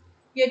income.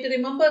 You have to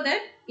remember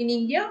that in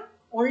India,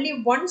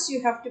 only once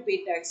you have to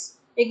pay tax.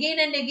 Again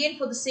and again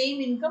for the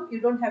same income,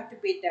 you don't have to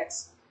pay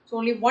tax. So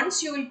only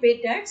once you will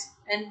pay tax,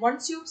 and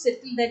once you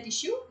settle that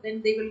issue,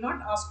 then they will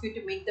not ask you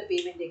to make the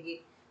payment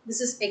again.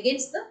 This is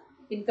against the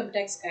Income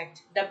Tax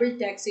Act, double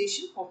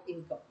taxation of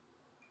income.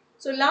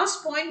 So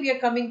last point we are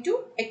coming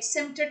to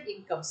exempted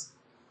incomes.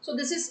 So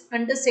this is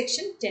under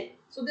section 10.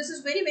 So this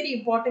is very, very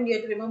important. You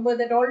have to remember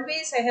that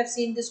always I have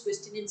seen this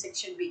question in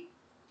section B.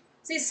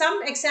 See,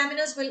 some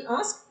examiners will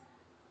ask,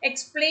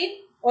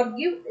 explain or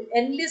give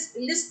and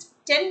list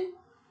 10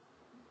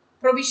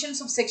 provisions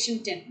of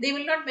section 10. They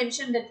will not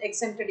mention that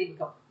exempted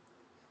income.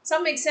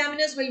 Some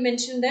examiners will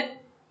mention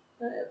that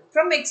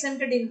from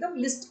exempted income,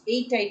 list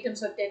 8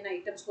 items or 10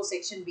 items for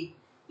section B.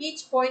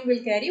 Each point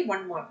will carry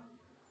 1 mark.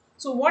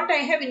 So what I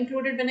have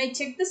included when I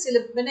check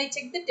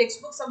the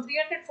textbook, some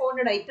 300,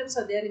 400 items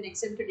are there in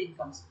exempted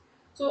incomes.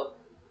 So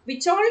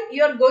which all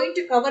you are going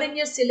to cover in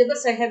your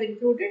syllabus I have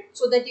included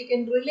so that you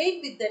can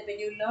relate with that when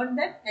you learn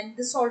that, and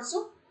this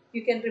also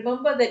you can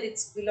remember that it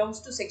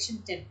belongs to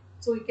section 10.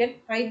 So you can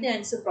write the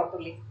answer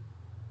properly.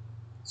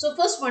 So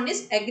first one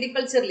is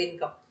agricultural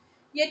income.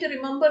 You have to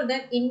remember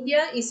that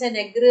India is an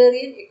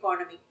agrarian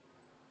economy.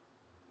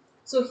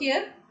 So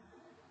here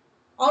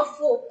or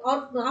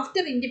after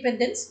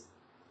independence,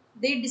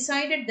 they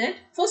decided that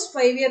first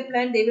 5-year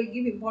plan they will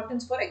give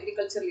importance for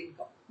agricultural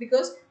income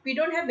because we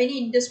don't have many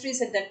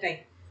industries at that time.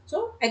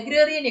 So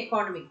agrarian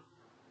economy,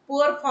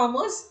 poor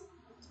farmers,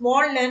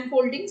 small land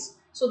holdings,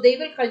 so they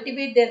will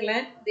cultivate their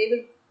land, they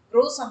will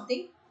grow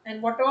something,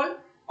 and what all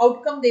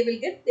outcome they will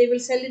get, they will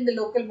sell in the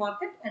local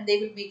market and they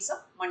will make some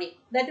money.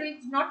 That will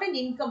not an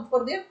income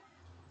for their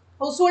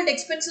household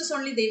expenses,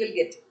 only they will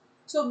get.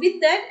 So with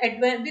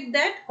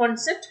that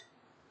concept,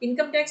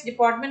 income tax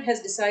department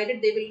has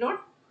decided they will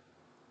not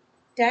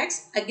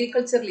tax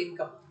agricultural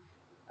income.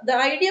 The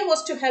idea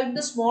was to help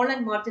the small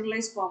and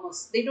marginalized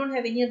farmers. They don't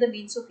have any other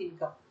means of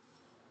income.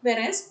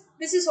 Whereas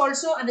this is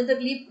also another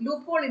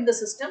loophole in the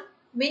system.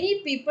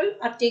 Many people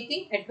are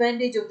taking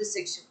advantage of this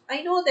section.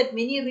 I know that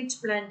many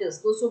rich planters,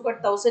 those who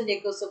got 1,000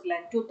 acres of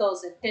land,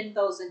 2,000,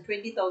 10,000,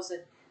 20,000,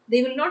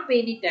 they will not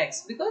pay any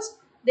tax because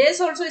theirs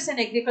also is an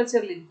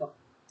agricultural income.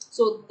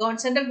 So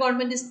central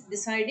government is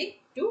deciding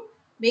to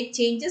make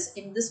changes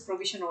in this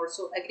provision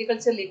also.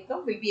 Agricultural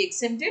income will be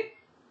exempted.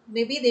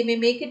 Maybe they may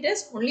make it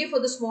as only for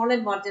the small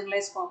and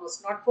marginalized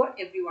farmers, not for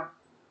everyone.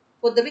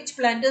 For the rich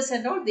planters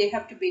and all, they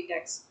have to pay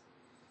tax.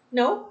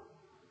 Now,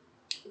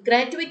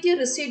 gratuity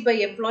received by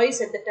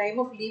employees at the time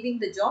of leaving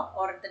the job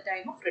or at the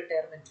time of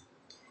retirement.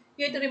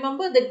 You have to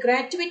remember that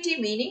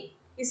gratuity meaning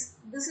is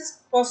this is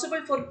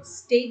possible for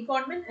state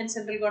government and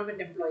central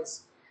government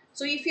employees.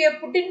 So if you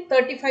have put in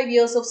 35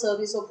 years of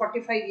service or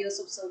 45 years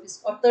of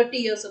service or 30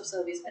 years of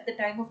service at the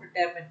time of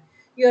retirement,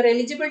 you are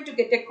eligible to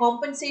get a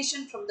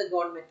compensation from the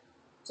government.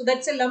 So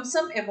that's a lump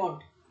sum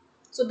amount.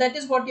 So that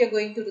is what you are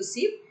going to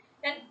receive,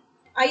 and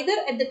either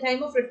at the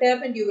time of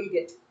retirement you will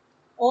get,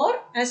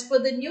 or as per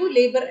the new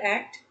Labor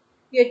Act,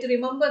 you have to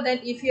remember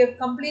that if you have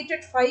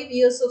completed 5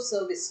 years of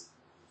service,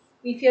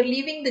 if you're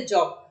leaving the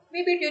job,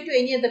 maybe due to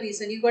any other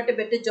reason, you got a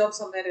better job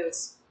somewhere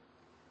else,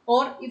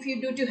 or if you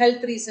due to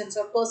health reasons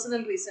or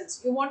personal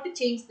reasons, you want to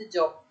change the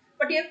job,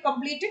 but you have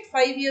completed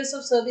 5 years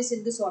of service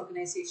in this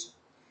organization.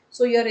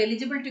 So you are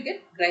eligible to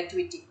get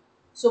gratuity.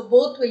 So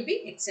both will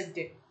be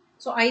exempted.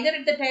 So either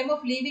at the time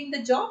of leaving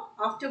the job,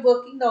 after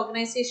working the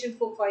organization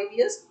for 5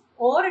 years,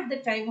 or at the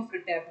time of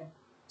retirement.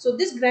 So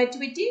this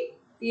gratuity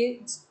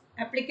is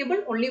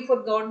applicable only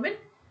for government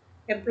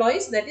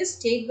employees, that is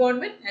state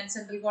government and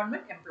central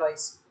government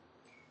employees.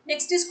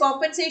 Next is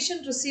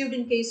compensation received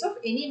in case of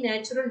any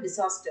natural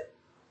disaster.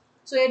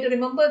 So you have to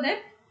remember that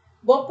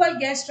Bhopal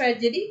gas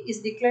tragedy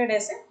is declared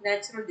as a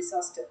natural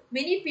disaster.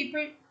 Many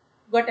people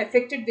got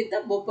affected with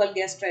the Bhopal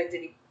gas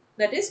tragedy.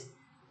 That is,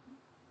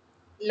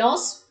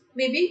 loss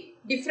may be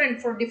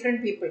different for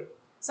different people.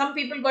 Some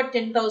people got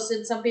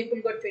 10,000, some people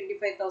got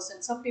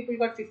 25,000, some people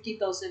got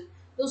 50,000.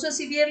 Those are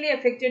severely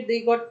affected,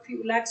 they got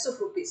few lakhs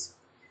of rupees.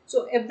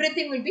 So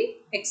everything will be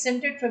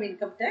exempted from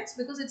income tax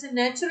because it's a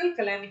natural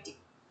calamity.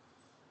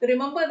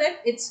 Remember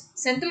that it's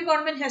central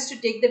government has to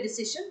take the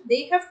decision.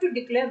 They have to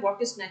declare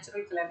what is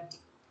natural calamity.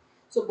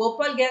 So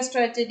Bhopal gas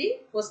tragedy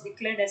was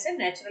declared as a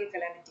natural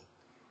calamity.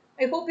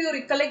 I hope you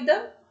recollect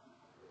the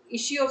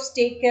issue of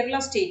state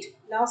Kerala state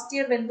last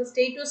year when the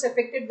state was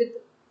affected with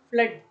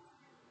flood.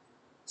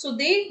 So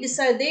they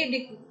decided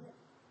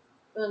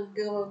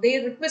they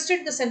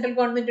requested the central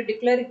government to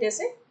declare it as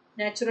a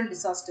natural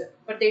disaster,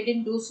 but they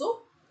didn't do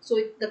so. So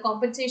the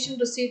compensation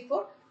received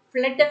for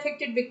flood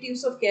affected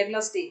victims of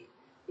Kerala state,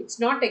 it's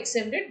not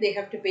exempted. They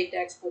have to pay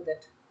tax for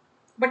that.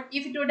 But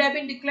if it would have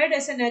been declared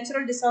as a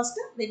natural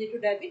disaster, then it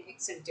would have been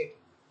exempted.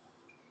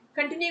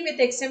 Continuing with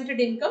exempted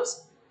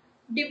incomes,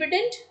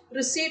 dividend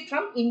received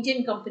from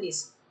Indian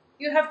companies.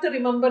 You have to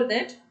remember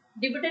that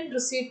dividend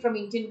received from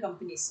Indian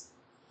companies.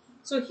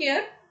 So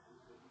here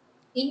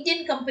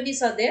Indian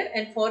companies are there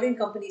and foreign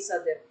companies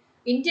are there.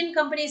 Indian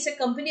company is a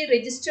company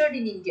registered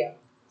in India.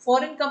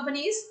 Foreign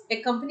company is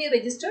a company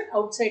registered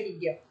outside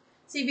India.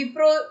 See,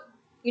 Wipro,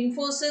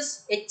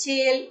 Infosys,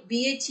 HAL,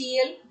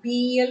 BHEL,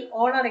 BEL,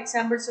 all are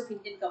examples of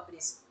Indian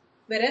companies.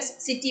 Whereas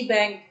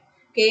Citibank,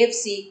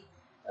 KFC,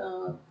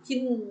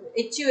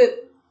 HUF,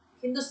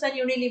 Hindustan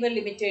Unilever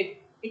Limited,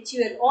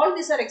 HUL, all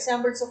these are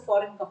examples of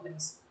foreign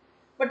companies.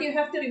 But you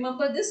have to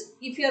remember this,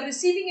 if you are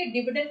receiving a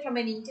dividend from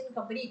an Indian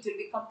company, it will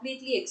be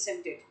completely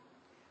exempted.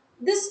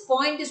 This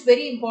point is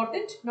very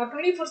important not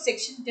only for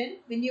section 10,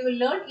 when you will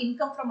learn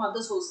income from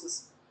other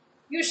sources.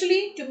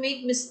 Usually to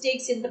make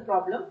mistakes in the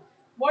problem,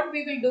 what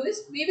we will do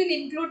is we will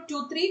include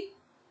 2-3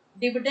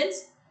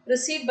 dividends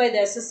received by the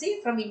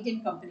SSC from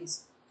Indian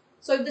companies.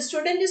 So if the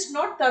student is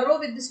not thorough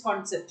with this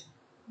concept,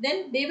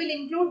 then they will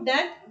include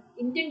that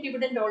Indian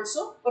dividend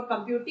also for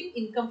computing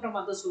income from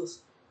other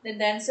source. Then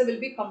the answer will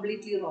be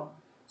completely wrong.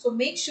 So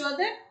make sure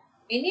that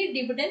any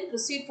dividend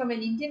received from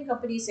an Indian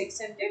company is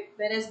exempted,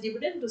 whereas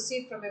dividend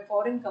received from a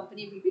foreign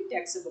company will be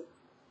taxable.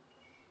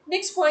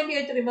 Next point you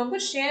have to remember,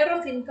 share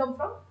of income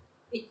from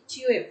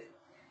HUF.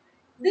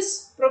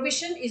 This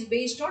provision is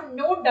based on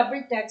no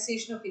double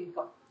taxation of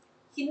income.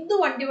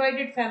 Hindu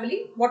undivided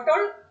family, what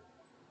all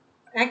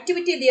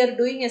activity they are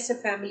doing as a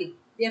family,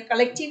 they are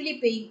collectively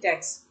paying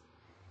tax.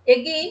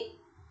 Again,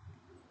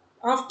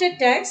 after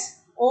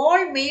tax,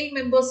 all male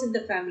members in the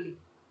family,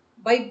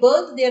 by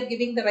birth they are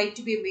giving the right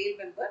to be a male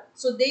member,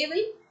 so they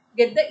will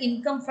get the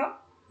income from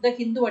the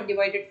Hindu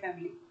undivided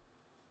family.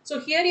 So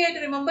here you have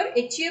to remember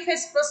HUF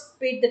has first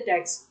paid the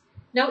tax.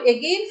 Now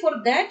again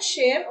for that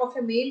share of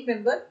a male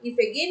member, if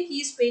again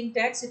he is paying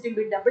tax, it will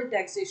be double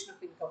taxation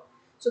of income.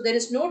 So there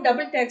is no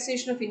double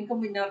taxation of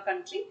income in our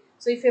country.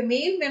 So if a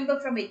male member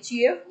from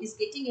HUF is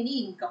getting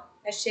any income,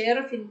 a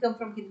share of income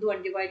from Hindu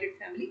undivided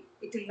family,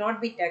 it will not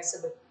be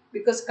taxable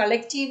because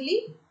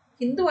collectively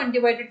Hindu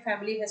undivided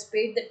family has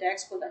paid the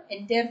tax for the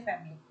entire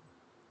family.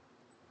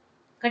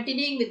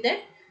 Continuing with that,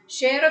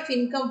 share of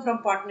income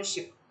from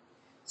partnership.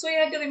 So you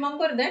have to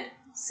remember that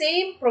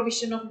same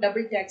provision of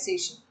double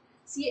taxation.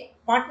 See,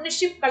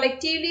 partnership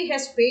collectively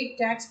has paid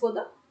tax for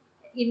the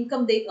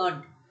income they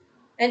earned.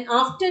 And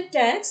after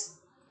tax,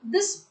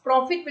 this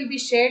profit will be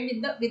shared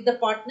with the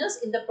partners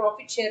in the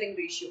profit sharing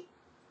ratio.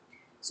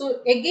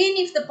 So again,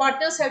 if the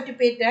partners have to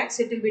pay tax,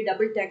 it will be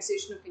double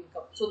taxation of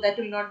income. So that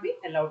will not be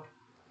allowed.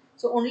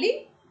 So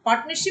only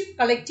partnership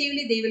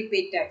collectively they will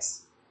pay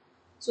tax.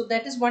 So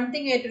that is one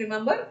thing you have to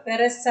remember.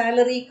 Whereas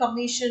salary,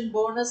 commission,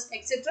 bonus,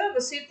 etc.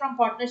 received from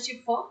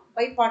partnership firm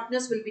by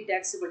partners will be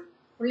taxable.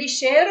 Only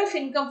share of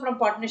income from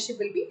partnership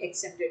will be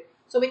exempted.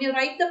 So when you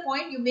write the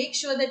point, you make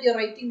sure that you're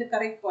writing the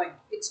correct point.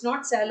 It's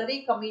not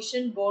salary,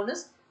 commission,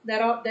 bonus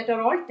that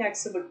are all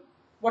taxable.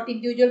 What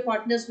individual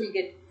partners will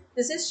get.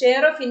 This is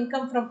share of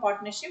income from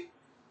partnership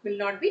will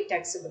not be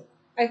taxable.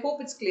 I hope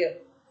it's clear.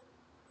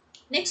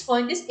 Next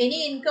point is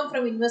any income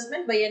from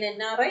investment by an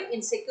NRI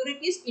in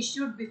securities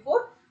issued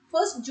before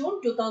 1st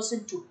June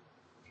 2002.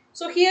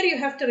 So here you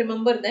have to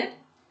remember that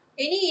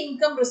any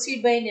income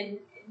received by an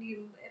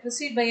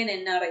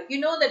NRI, you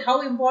know that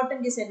how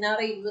important is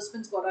NRI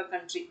investments for our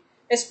country,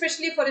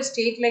 especially for a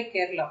state like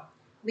Kerala.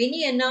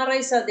 Many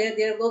NRIs are there;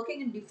 they are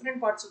working in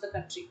different parts of the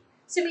country.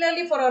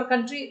 Similarly, for our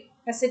country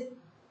as a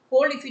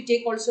whole, if you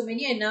take also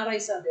many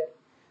NRIs are there.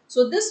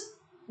 So this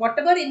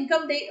whatever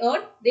income they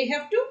earn, they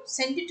have to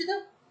send it to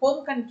the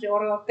home country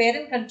or a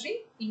parent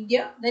country,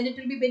 India. Then it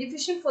will be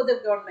beneficial for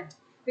the government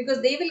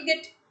because they will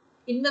get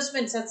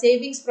investments or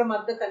savings from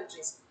other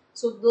countries.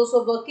 So those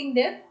who are working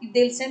there, if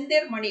they'll send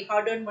their money,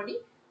 hard-earned money,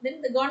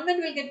 then the government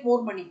will get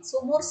more money.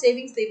 So more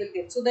savings they will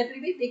get. So that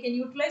will be they can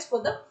utilize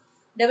for the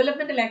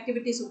developmental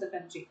activities of the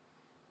country.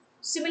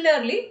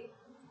 Similarly,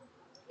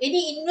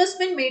 any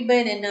investment made by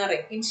an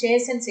NRI in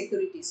shares and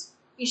securities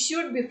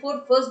issued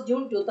before 1st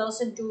June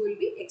 2002 will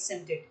be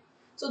exempted.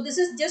 So this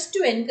is just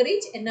to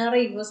encourage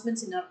NRI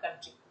investments in our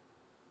country.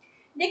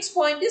 Next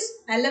point is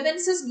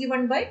allowances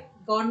given by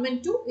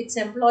government to its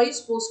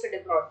employees posted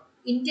abroad.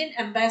 Indian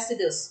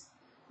ambassadors,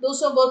 those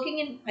who are working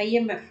in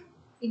IMF,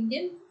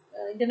 Indian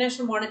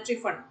International Monetary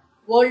Fund,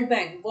 World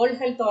Bank, World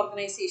Health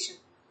Organization,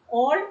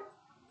 all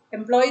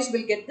employees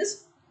will get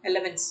this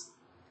allowance.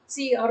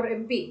 See our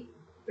MP,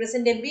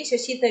 President MP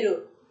Shashi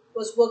Tharoor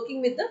was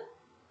working with the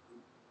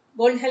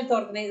World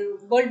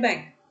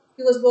Bank.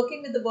 He was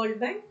working with the World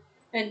Bank,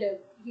 and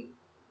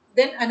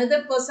then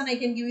another person I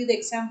can give you the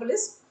example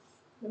is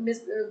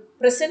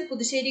present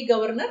Puducherry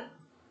Governor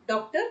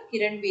Dr.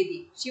 Kiran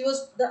Bedi. She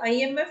was the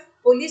IMF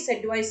police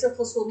advisor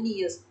for so many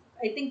years.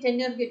 I think 10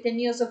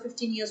 years or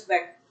 15 years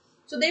back.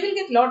 So they will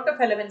get lot of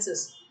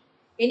allowances.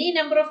 Any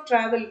number of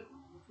travel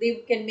they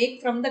can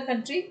make from the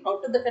country,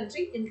 out of the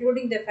country,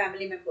 including their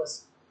family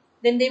members.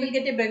 Then they will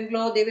get a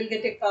bungalow, they will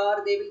get a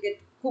car, they will get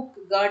cook,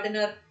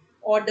 gardener,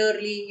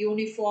 orderly,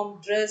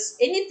 uniform, dress,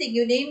 anything,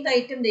 you name the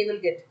item they will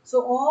get.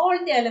 So all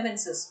the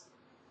allowances,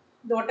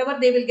 whatever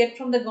they will get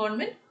from the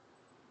government,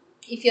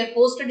 if you are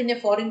posted in a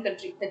foreign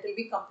country, that will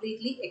be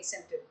completely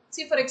exempted.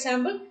 See, for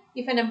example,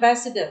 if an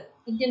ambassador,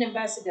 Indian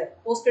ambassador,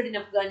 posted in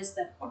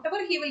Afghanistan,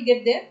 whatever he will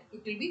get there,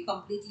 it will be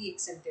completely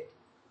exempted.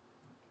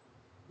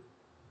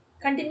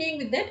 Continuing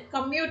with that,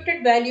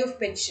 commuted value of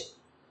pension.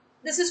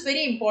 This is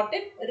very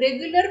important.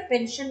 Regular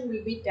pension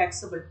will be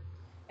taxable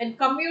and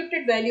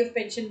commuted value of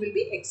pension will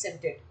be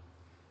exempted.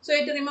 So you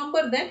have to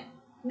remember that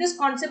this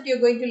concept you are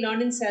going to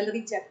learn in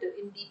salary chapter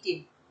in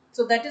detail.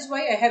 So that is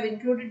why I have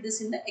included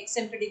this in the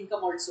exempted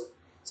income also.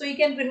 So you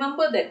can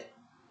remember that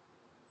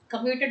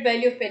commuted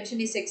value of pension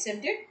is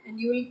exempted and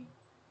you will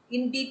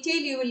in detail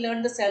you will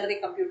learn the salary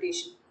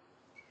computation.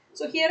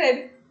 So here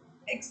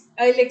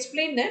I'll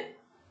explain that.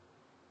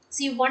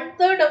 See,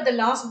 1/3 of the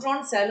last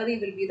drawn salary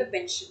will be the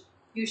pension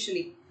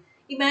usually.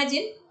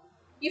 Imagine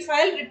if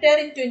I'll retire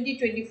in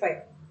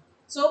 2025.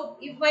 So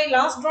if my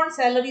last drawn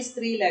salary is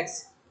 3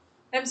 lakhs,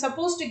 I'm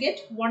supposed to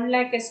get 1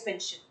 lakh as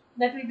pension.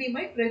 That will be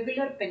my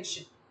regular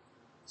pension.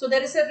 So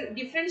there is a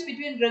difference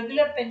between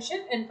regular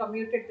pension and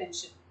commuted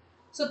pension.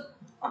 So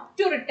up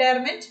to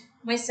retirement,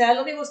 my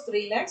salary was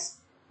 3 lakhs.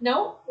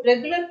 Now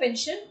regular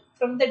pension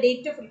from the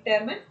date of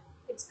retirement,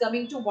 it's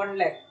coming to 1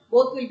 lakh.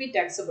 Both will be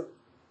taxable.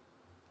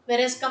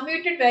 Whereas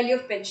commuted value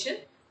of pension,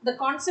 the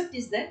concept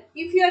is that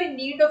if you are in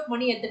need of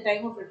money at the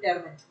time of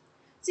retirement,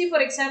 see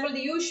for example,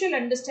 the usual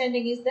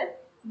understanding is that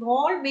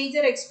all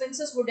major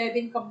expenses would have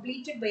been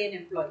completed by an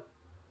employee.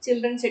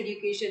 Children's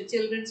education,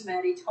 children's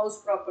marriage, house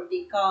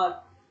property,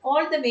 car,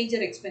 all the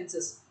major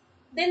expenses.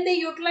 Then they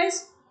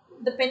utilize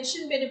the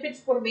pension benefits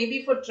for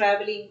maybe for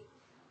traveling,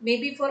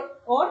 maybe for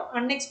or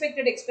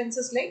unexpected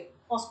expenses like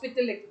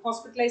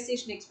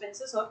hospitalization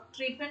expenses or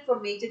treatment for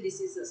major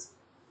diseases.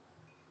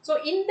 So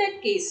in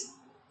that case,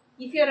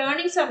 if your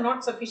earnings are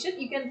not sufficient,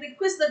 you can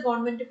request the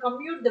government to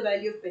commute the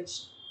value of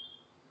pension.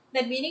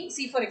 That meaning,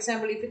 see for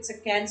example, if it's a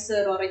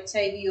cancer or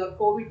HIV or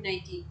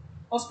COVID-19,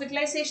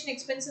 hospitalization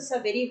expenses are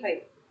very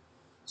high.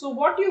 So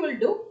what you will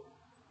do,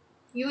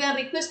 you are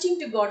requesting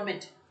to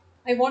government,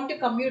 I want to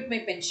commute my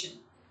pension.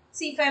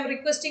 See, if I am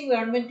requesting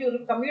government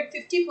to commute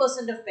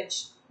 50% of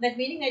pension, that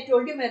meaning I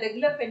told you my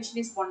regular pension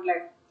is 1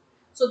 lakh.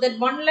 So that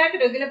 1 lakh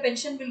regular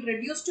pension will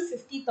reduce to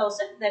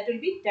 50,000. That will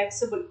be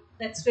taxable.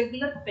 That's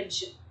regular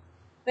pension.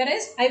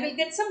 Whereas I will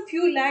get some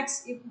few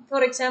lakhs. If,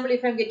 for example,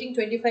 if I'm getting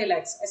 25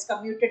 lakhs as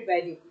commuted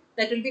value,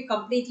 that will be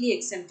completely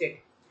exempted.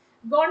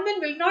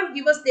 Government will not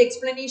give us the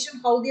explanation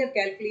how they are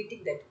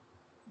calculating that.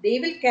 They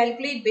will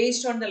calculate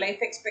based on the life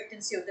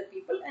expectancy of the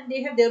people and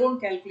they have their own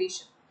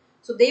calculation.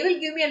 So they will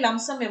give me a lump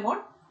sum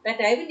amount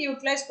that I will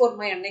utilize for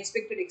my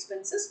unexpected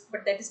expenses,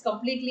 but that is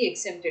completely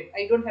exempted.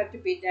 I don't have to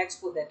pay tax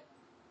for that.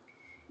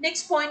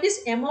 Next point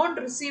is amount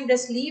received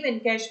as leave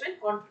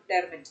encashment on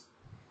retirement.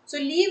 So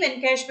leave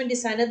encashment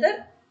is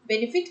another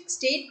benefit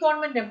state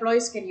government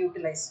employees can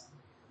utilize.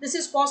 This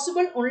is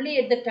possible only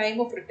at the time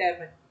of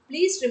retirement.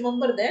 Please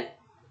remember that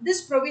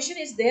this provision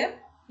is there,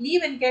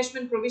 leave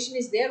encashment provision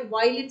is there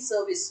while in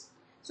service.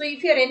 So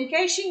if you are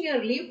encashing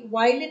your leave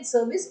while in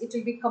service, it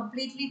will be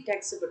completely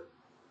taxable.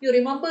 You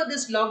remember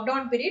this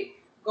lockdown period,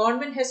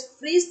 government has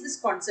freezed this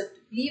concept.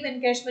 Leave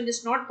encashment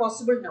is not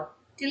possible now.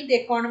 Till the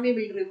economy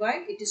will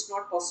revive, it is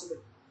not possible.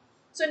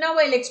 So now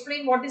I'll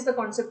explain what is the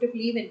concept of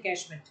leave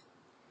encashment.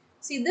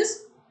 See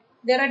this,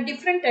 there are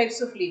different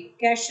types of leave: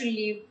 casual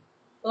leave,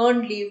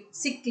 earned leave,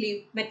 sick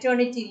leave,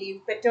 maternity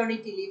leave,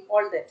 paternity leave,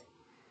 all that.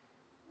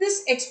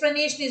 This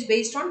explanation is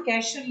based on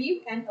casual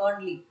leave and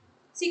earned leave.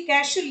 See,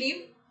 casual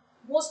leave,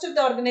 most of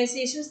the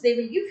organizations, they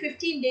will give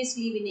 15 days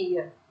leave in a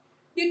year.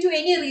 Due to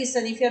any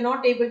reason, if you are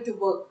not able to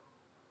work,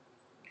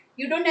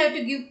 you don't have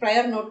to give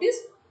prior notice.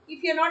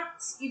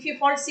 If you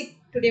fall sick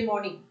today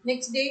morning,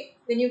 next day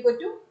when you go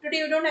to, today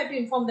you don't have to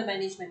inform the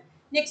management.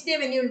 Next day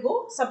when you will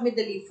go, submit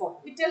the leave form.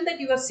 You tell that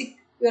you are sick,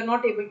 you are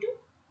not able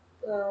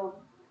to uh,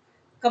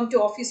 come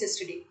to office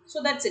yesterday.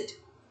 So that's it.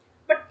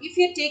 But if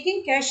you're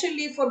taking casual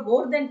leave for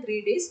more than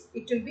 3 days,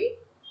 it will be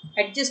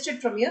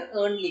adjusted from your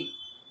earned leave.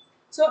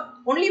 So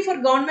only for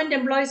government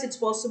employees it's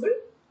possible.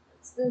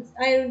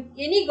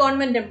 Any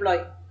government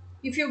employee,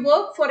 if you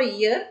work for a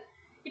year,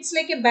 it's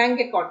like a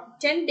bank account.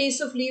 10 days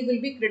of leave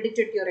will be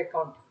credited to your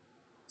account.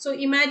 So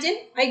imagine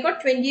I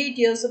got 28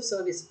 years of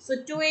service. So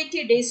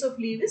 280 days of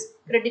leave is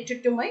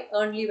credited to my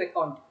earned leave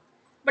account.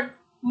 But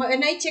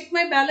when I check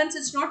my balance,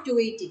 it's not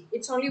 280.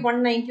 It's only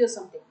 190 or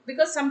something.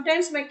 Because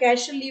sometimes my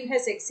casual leave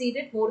has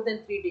exceeded more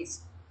than 3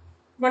 days.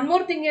 One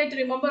more thing you have to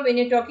remember when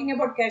you're talking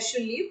about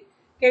casual leave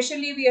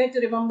you have to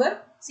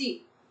remember,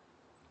 see,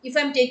 if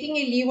I'm taking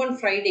a leave on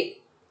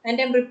Friday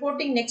and I'm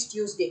reporting next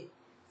Tuesday,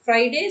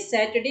 Friday,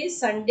 Saturday,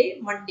 Sunday,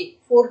 Monday,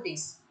 4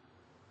 days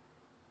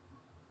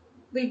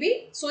will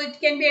be, so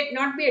it can be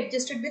not be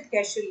adjusted with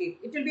casual leave.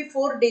 It will be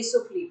 4 days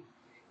of leave.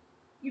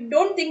 You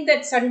don't think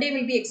that Sunday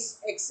will be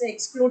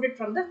excluded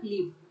from the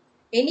leave.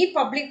 Any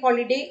public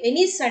holiday,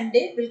 any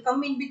Sunday will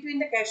come in between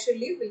the casual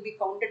leave will be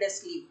counted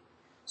as leave.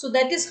 So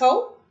that is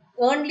how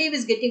earned leave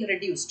is getting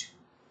reduced.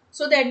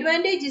 So the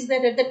advantage is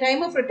that at the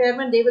time of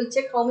retirement, they will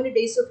check how many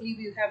days of leave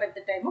you have at the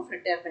time of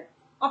retirement.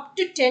 Up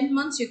to 10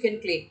 months you can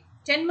claim.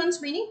 10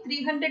 months meaning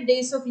 300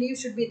 days of leave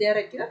should be there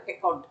at your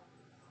account.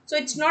 So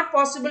it's not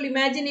possible.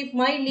 Imagine if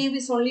my leave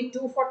is only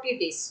 240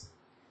 days.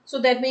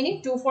 So that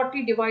meaning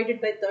 240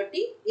 divided by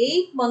 30,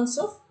 8 months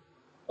of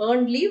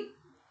earned leave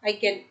I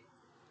can.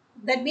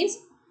 That means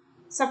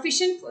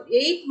sufficient for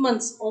 8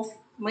 months of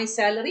my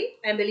salary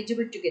I am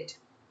eligible to get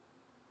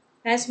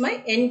as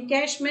my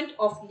encashment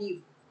of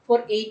leave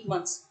for 8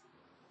 months.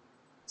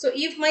 So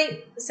if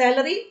my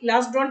salary,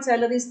 last drawn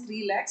salary is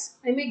 3 lakhs,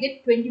 I may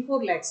get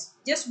 24 lakhs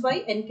just by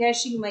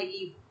encashing my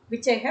leave,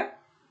 which I have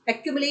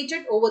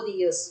accumulated over the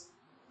years.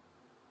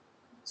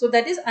 So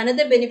that is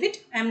another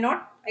benefit.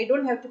 I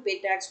don't have to pay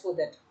tax for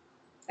that.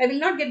 I will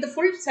not get the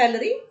full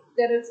salary.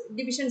 There is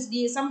divisions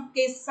D. Some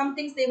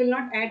things they will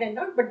not add and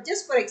all. But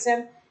just for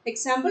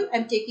example,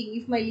 I'm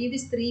taking, if my leave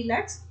is 3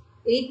 lakhs,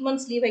 8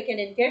 months leave I can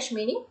encash,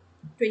 meaning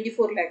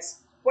 24 lakhs.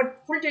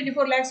 What full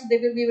 24 lakhs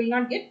we will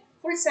not get.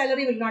 Full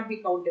salary will not be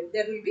counted.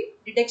 There will be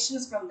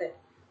deductions from that.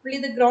 Only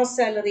the gross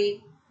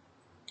salary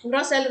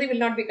will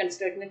not be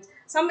considered. Means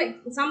some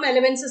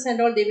allowances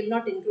and all they will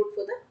not include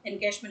for the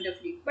encashment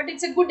of leave. But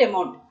it's a good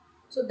amount.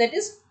 So that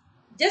is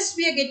just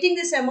we are getting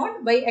this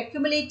amount by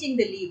accumulating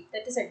the leave.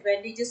 That is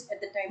advantages at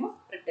the time of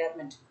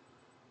retirement.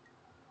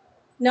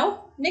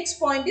 Now next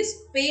point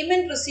is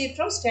payment received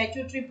from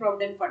statutory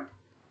provident fund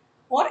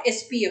or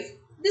SPF.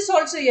 This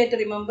also you have to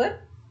remember.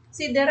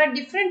 See, there are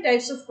different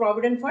types of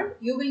provident fund.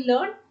 You will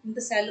learn in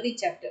the salary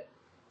chapter.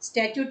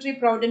 Statutory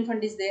provident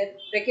fund is there,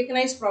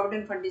 recognized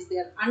provident fund is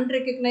there,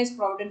 unrecognized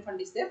provident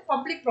fund is there,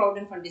 public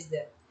provident fund is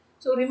there.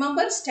 So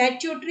remember,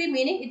 statutory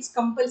meaning it's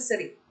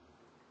compulsory.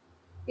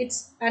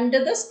 It's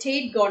under the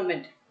state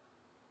government.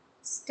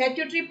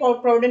 Statutory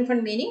provident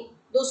fund meaning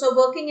those who are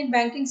working in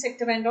banking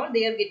sector and all,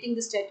 they are getting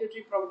the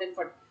statutory provident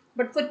fund.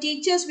 But for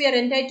teachers, we are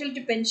entitled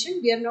to pension,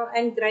 we are not,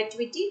 and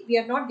gratuity, we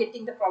are not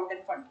getting the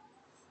provident fund.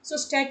 So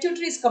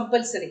statutory is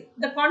compulsory.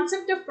 The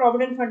concept of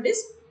provident fund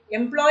is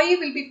employee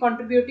will be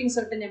contributing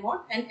certain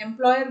amount and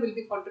employer will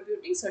be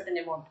contributing certain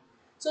amount.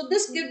 So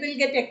this will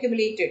get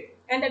accumulated,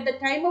 and at the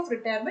time of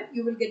retirement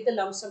you will get the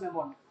lump sum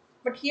amount.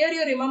 But here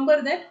you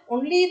remember that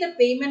only the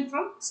payment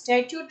from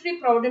statutory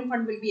provident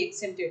fund will be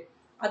exempted.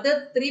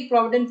 Other three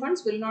provident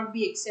funds will not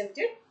be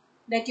exempted.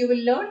 That you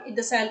will learn in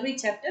the salary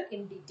chapter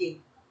in detail.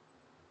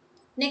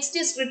 Next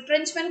is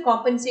retrenchment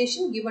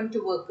compensation given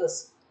to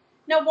workers.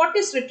 Now, what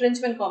is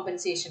retrenchment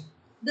compensation?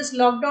 This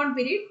lockdown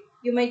period,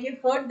 you might have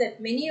heard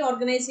that many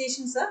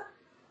organizations are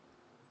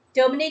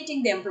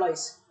terminating the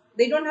employees.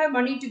 They don't have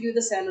money to give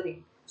the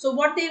salary. So,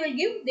 what they will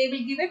give? They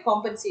will give a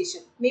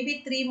compensation.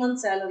 Maybe 3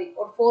 months salary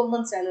or 4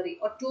 months salary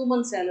or 2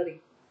 months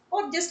salary.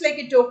 Or just like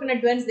a token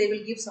advance, they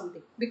will give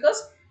something.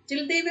 Because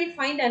till they will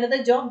find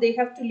another job, they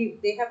have to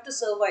live. They have to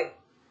survive.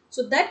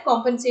 So, that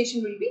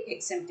compensation will be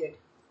exempted.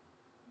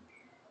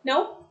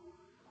 Now,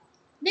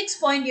 Next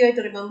point you have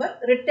to remember,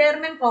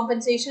 retirement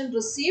compensation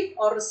received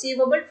or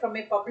receivable from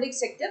a public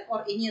sector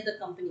or any other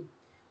company.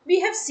 We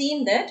have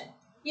seen that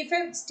if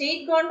a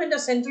state government or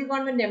central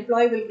government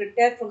employee will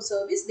retire from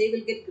service, they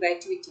will get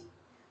gratuity.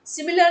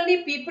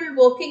 Similarly, people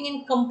working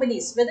in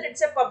companies, whether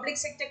it's a public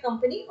sector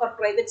company or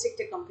private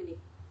sector company,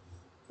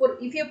 for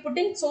if you put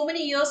in so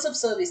many years of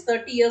service,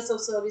 30 years of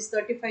service,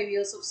 35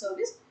 years of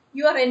service,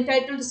 you are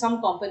entitled to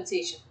some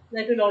compensation.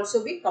 That will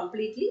also be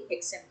completely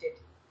exempted.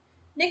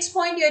 Next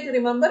point you have to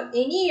remember,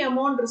 any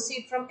amount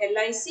received from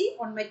LIC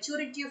on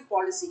maturity of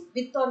policy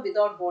with or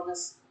without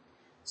bonus.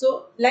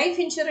 So life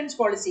insurance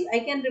policy, I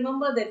can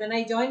remember that when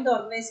I joined the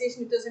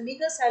organization, it was a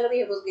meager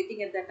salary I was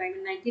getting at that time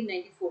in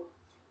 1994.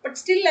 But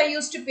still I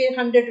used to pay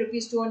 100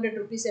 rupees, 200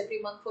 rupees every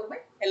month for my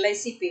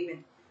LIC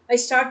payment. I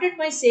started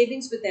my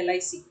savings with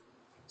LIC.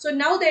 So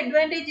now the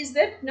advantage is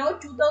that now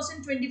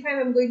 2025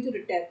 I'm going to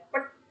retire.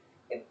 But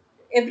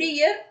every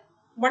year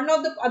one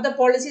of the other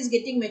policies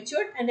getting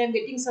matured and I'm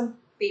getting some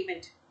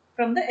payment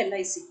from the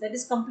LIC that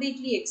is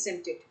completely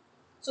exempted.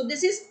 So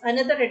this is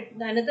another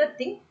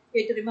thing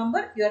you have to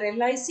remember, your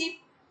LIC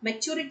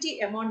maturity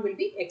amount will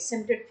be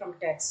exempted from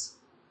tax.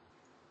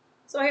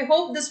 So I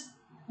hope this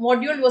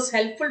module was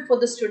helpful for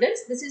the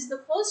students. This is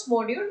the first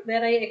module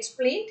where I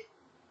explained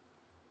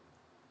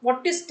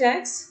what is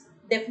tax,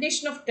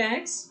 definition of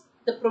tax,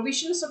 the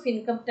provisions of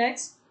income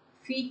tax,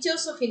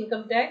 features of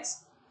income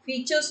tax,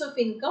 features of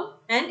income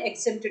and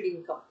exempted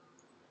income.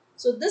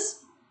 So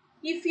this,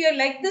 if you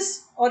like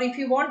this or if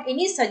you want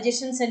any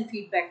suggestions and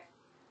feedback,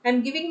 I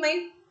am giving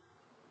my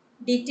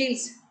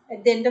details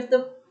at the end of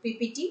the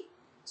PPT.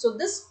 So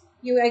this,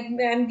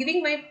 I am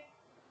giving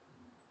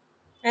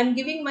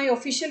my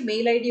official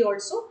mail ID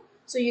also.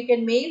 So you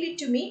can mail it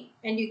to me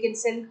and you can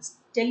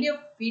tell your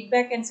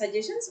feedback and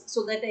suggestions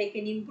so that I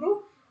can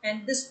improve.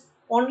 And this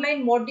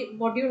online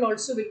module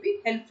also will be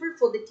helpful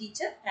for the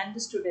teacher and the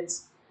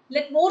students.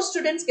 Let more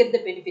students get the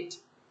benefit.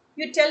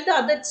 You tell the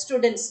other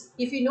students,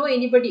 if you know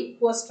anybody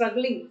who are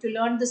struggling to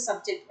learn this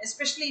subject,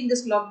 especially in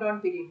this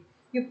lockdown period,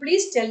 you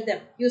please tell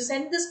them. You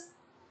send this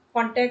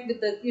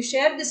you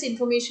share this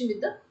information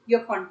with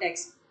your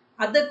contacts,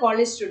 other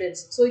college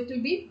students. So it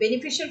will be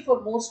beneficial for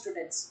more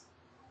students.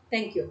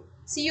 Thank you.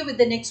 See you with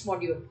the next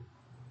module.